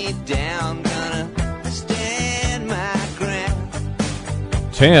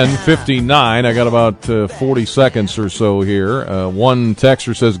 10:59. I got about 40 seconds or so here. One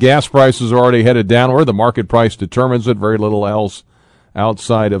texter says gas prices are already headed downward. The market price determines it. Very little else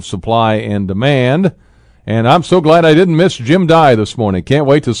outside of supply and demand. And I'm so glad I didn't miss Jim Dye this morning. Can't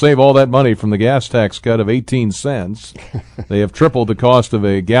wait to save all that money from the gas tax cut of 18 cents. They have tripled the cost of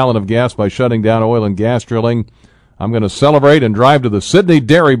a gallon of gas by shutting down oil and gas drilling. I'm going to celebrate and drive to the Sydney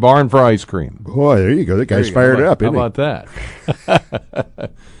Dairy Barn for ice cream. Boy, there you go. That guy's fired up, isn't he? How about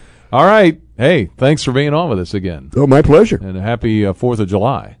that? All right. Hey, thanks for being on with us again. Oh, my pleasure. And a happy 4th of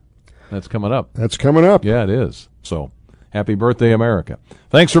July. That's coming up. That's coming up. Yeah, it is. So, happy birthday, America.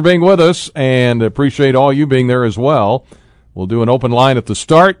 Thanks for being with us, and appreciate all you being there as well. We'll do an open line at the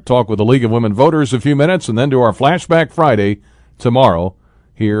start, talk with the League of Women Voters a few minutes, and then do our Flashback Friday tomorrow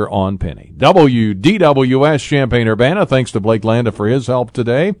here on Penny. WDWS Champaign-Urbana, thanks to Blake Landa for his help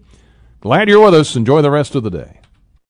today. Glad you're with us. Enjoy the rest of the day.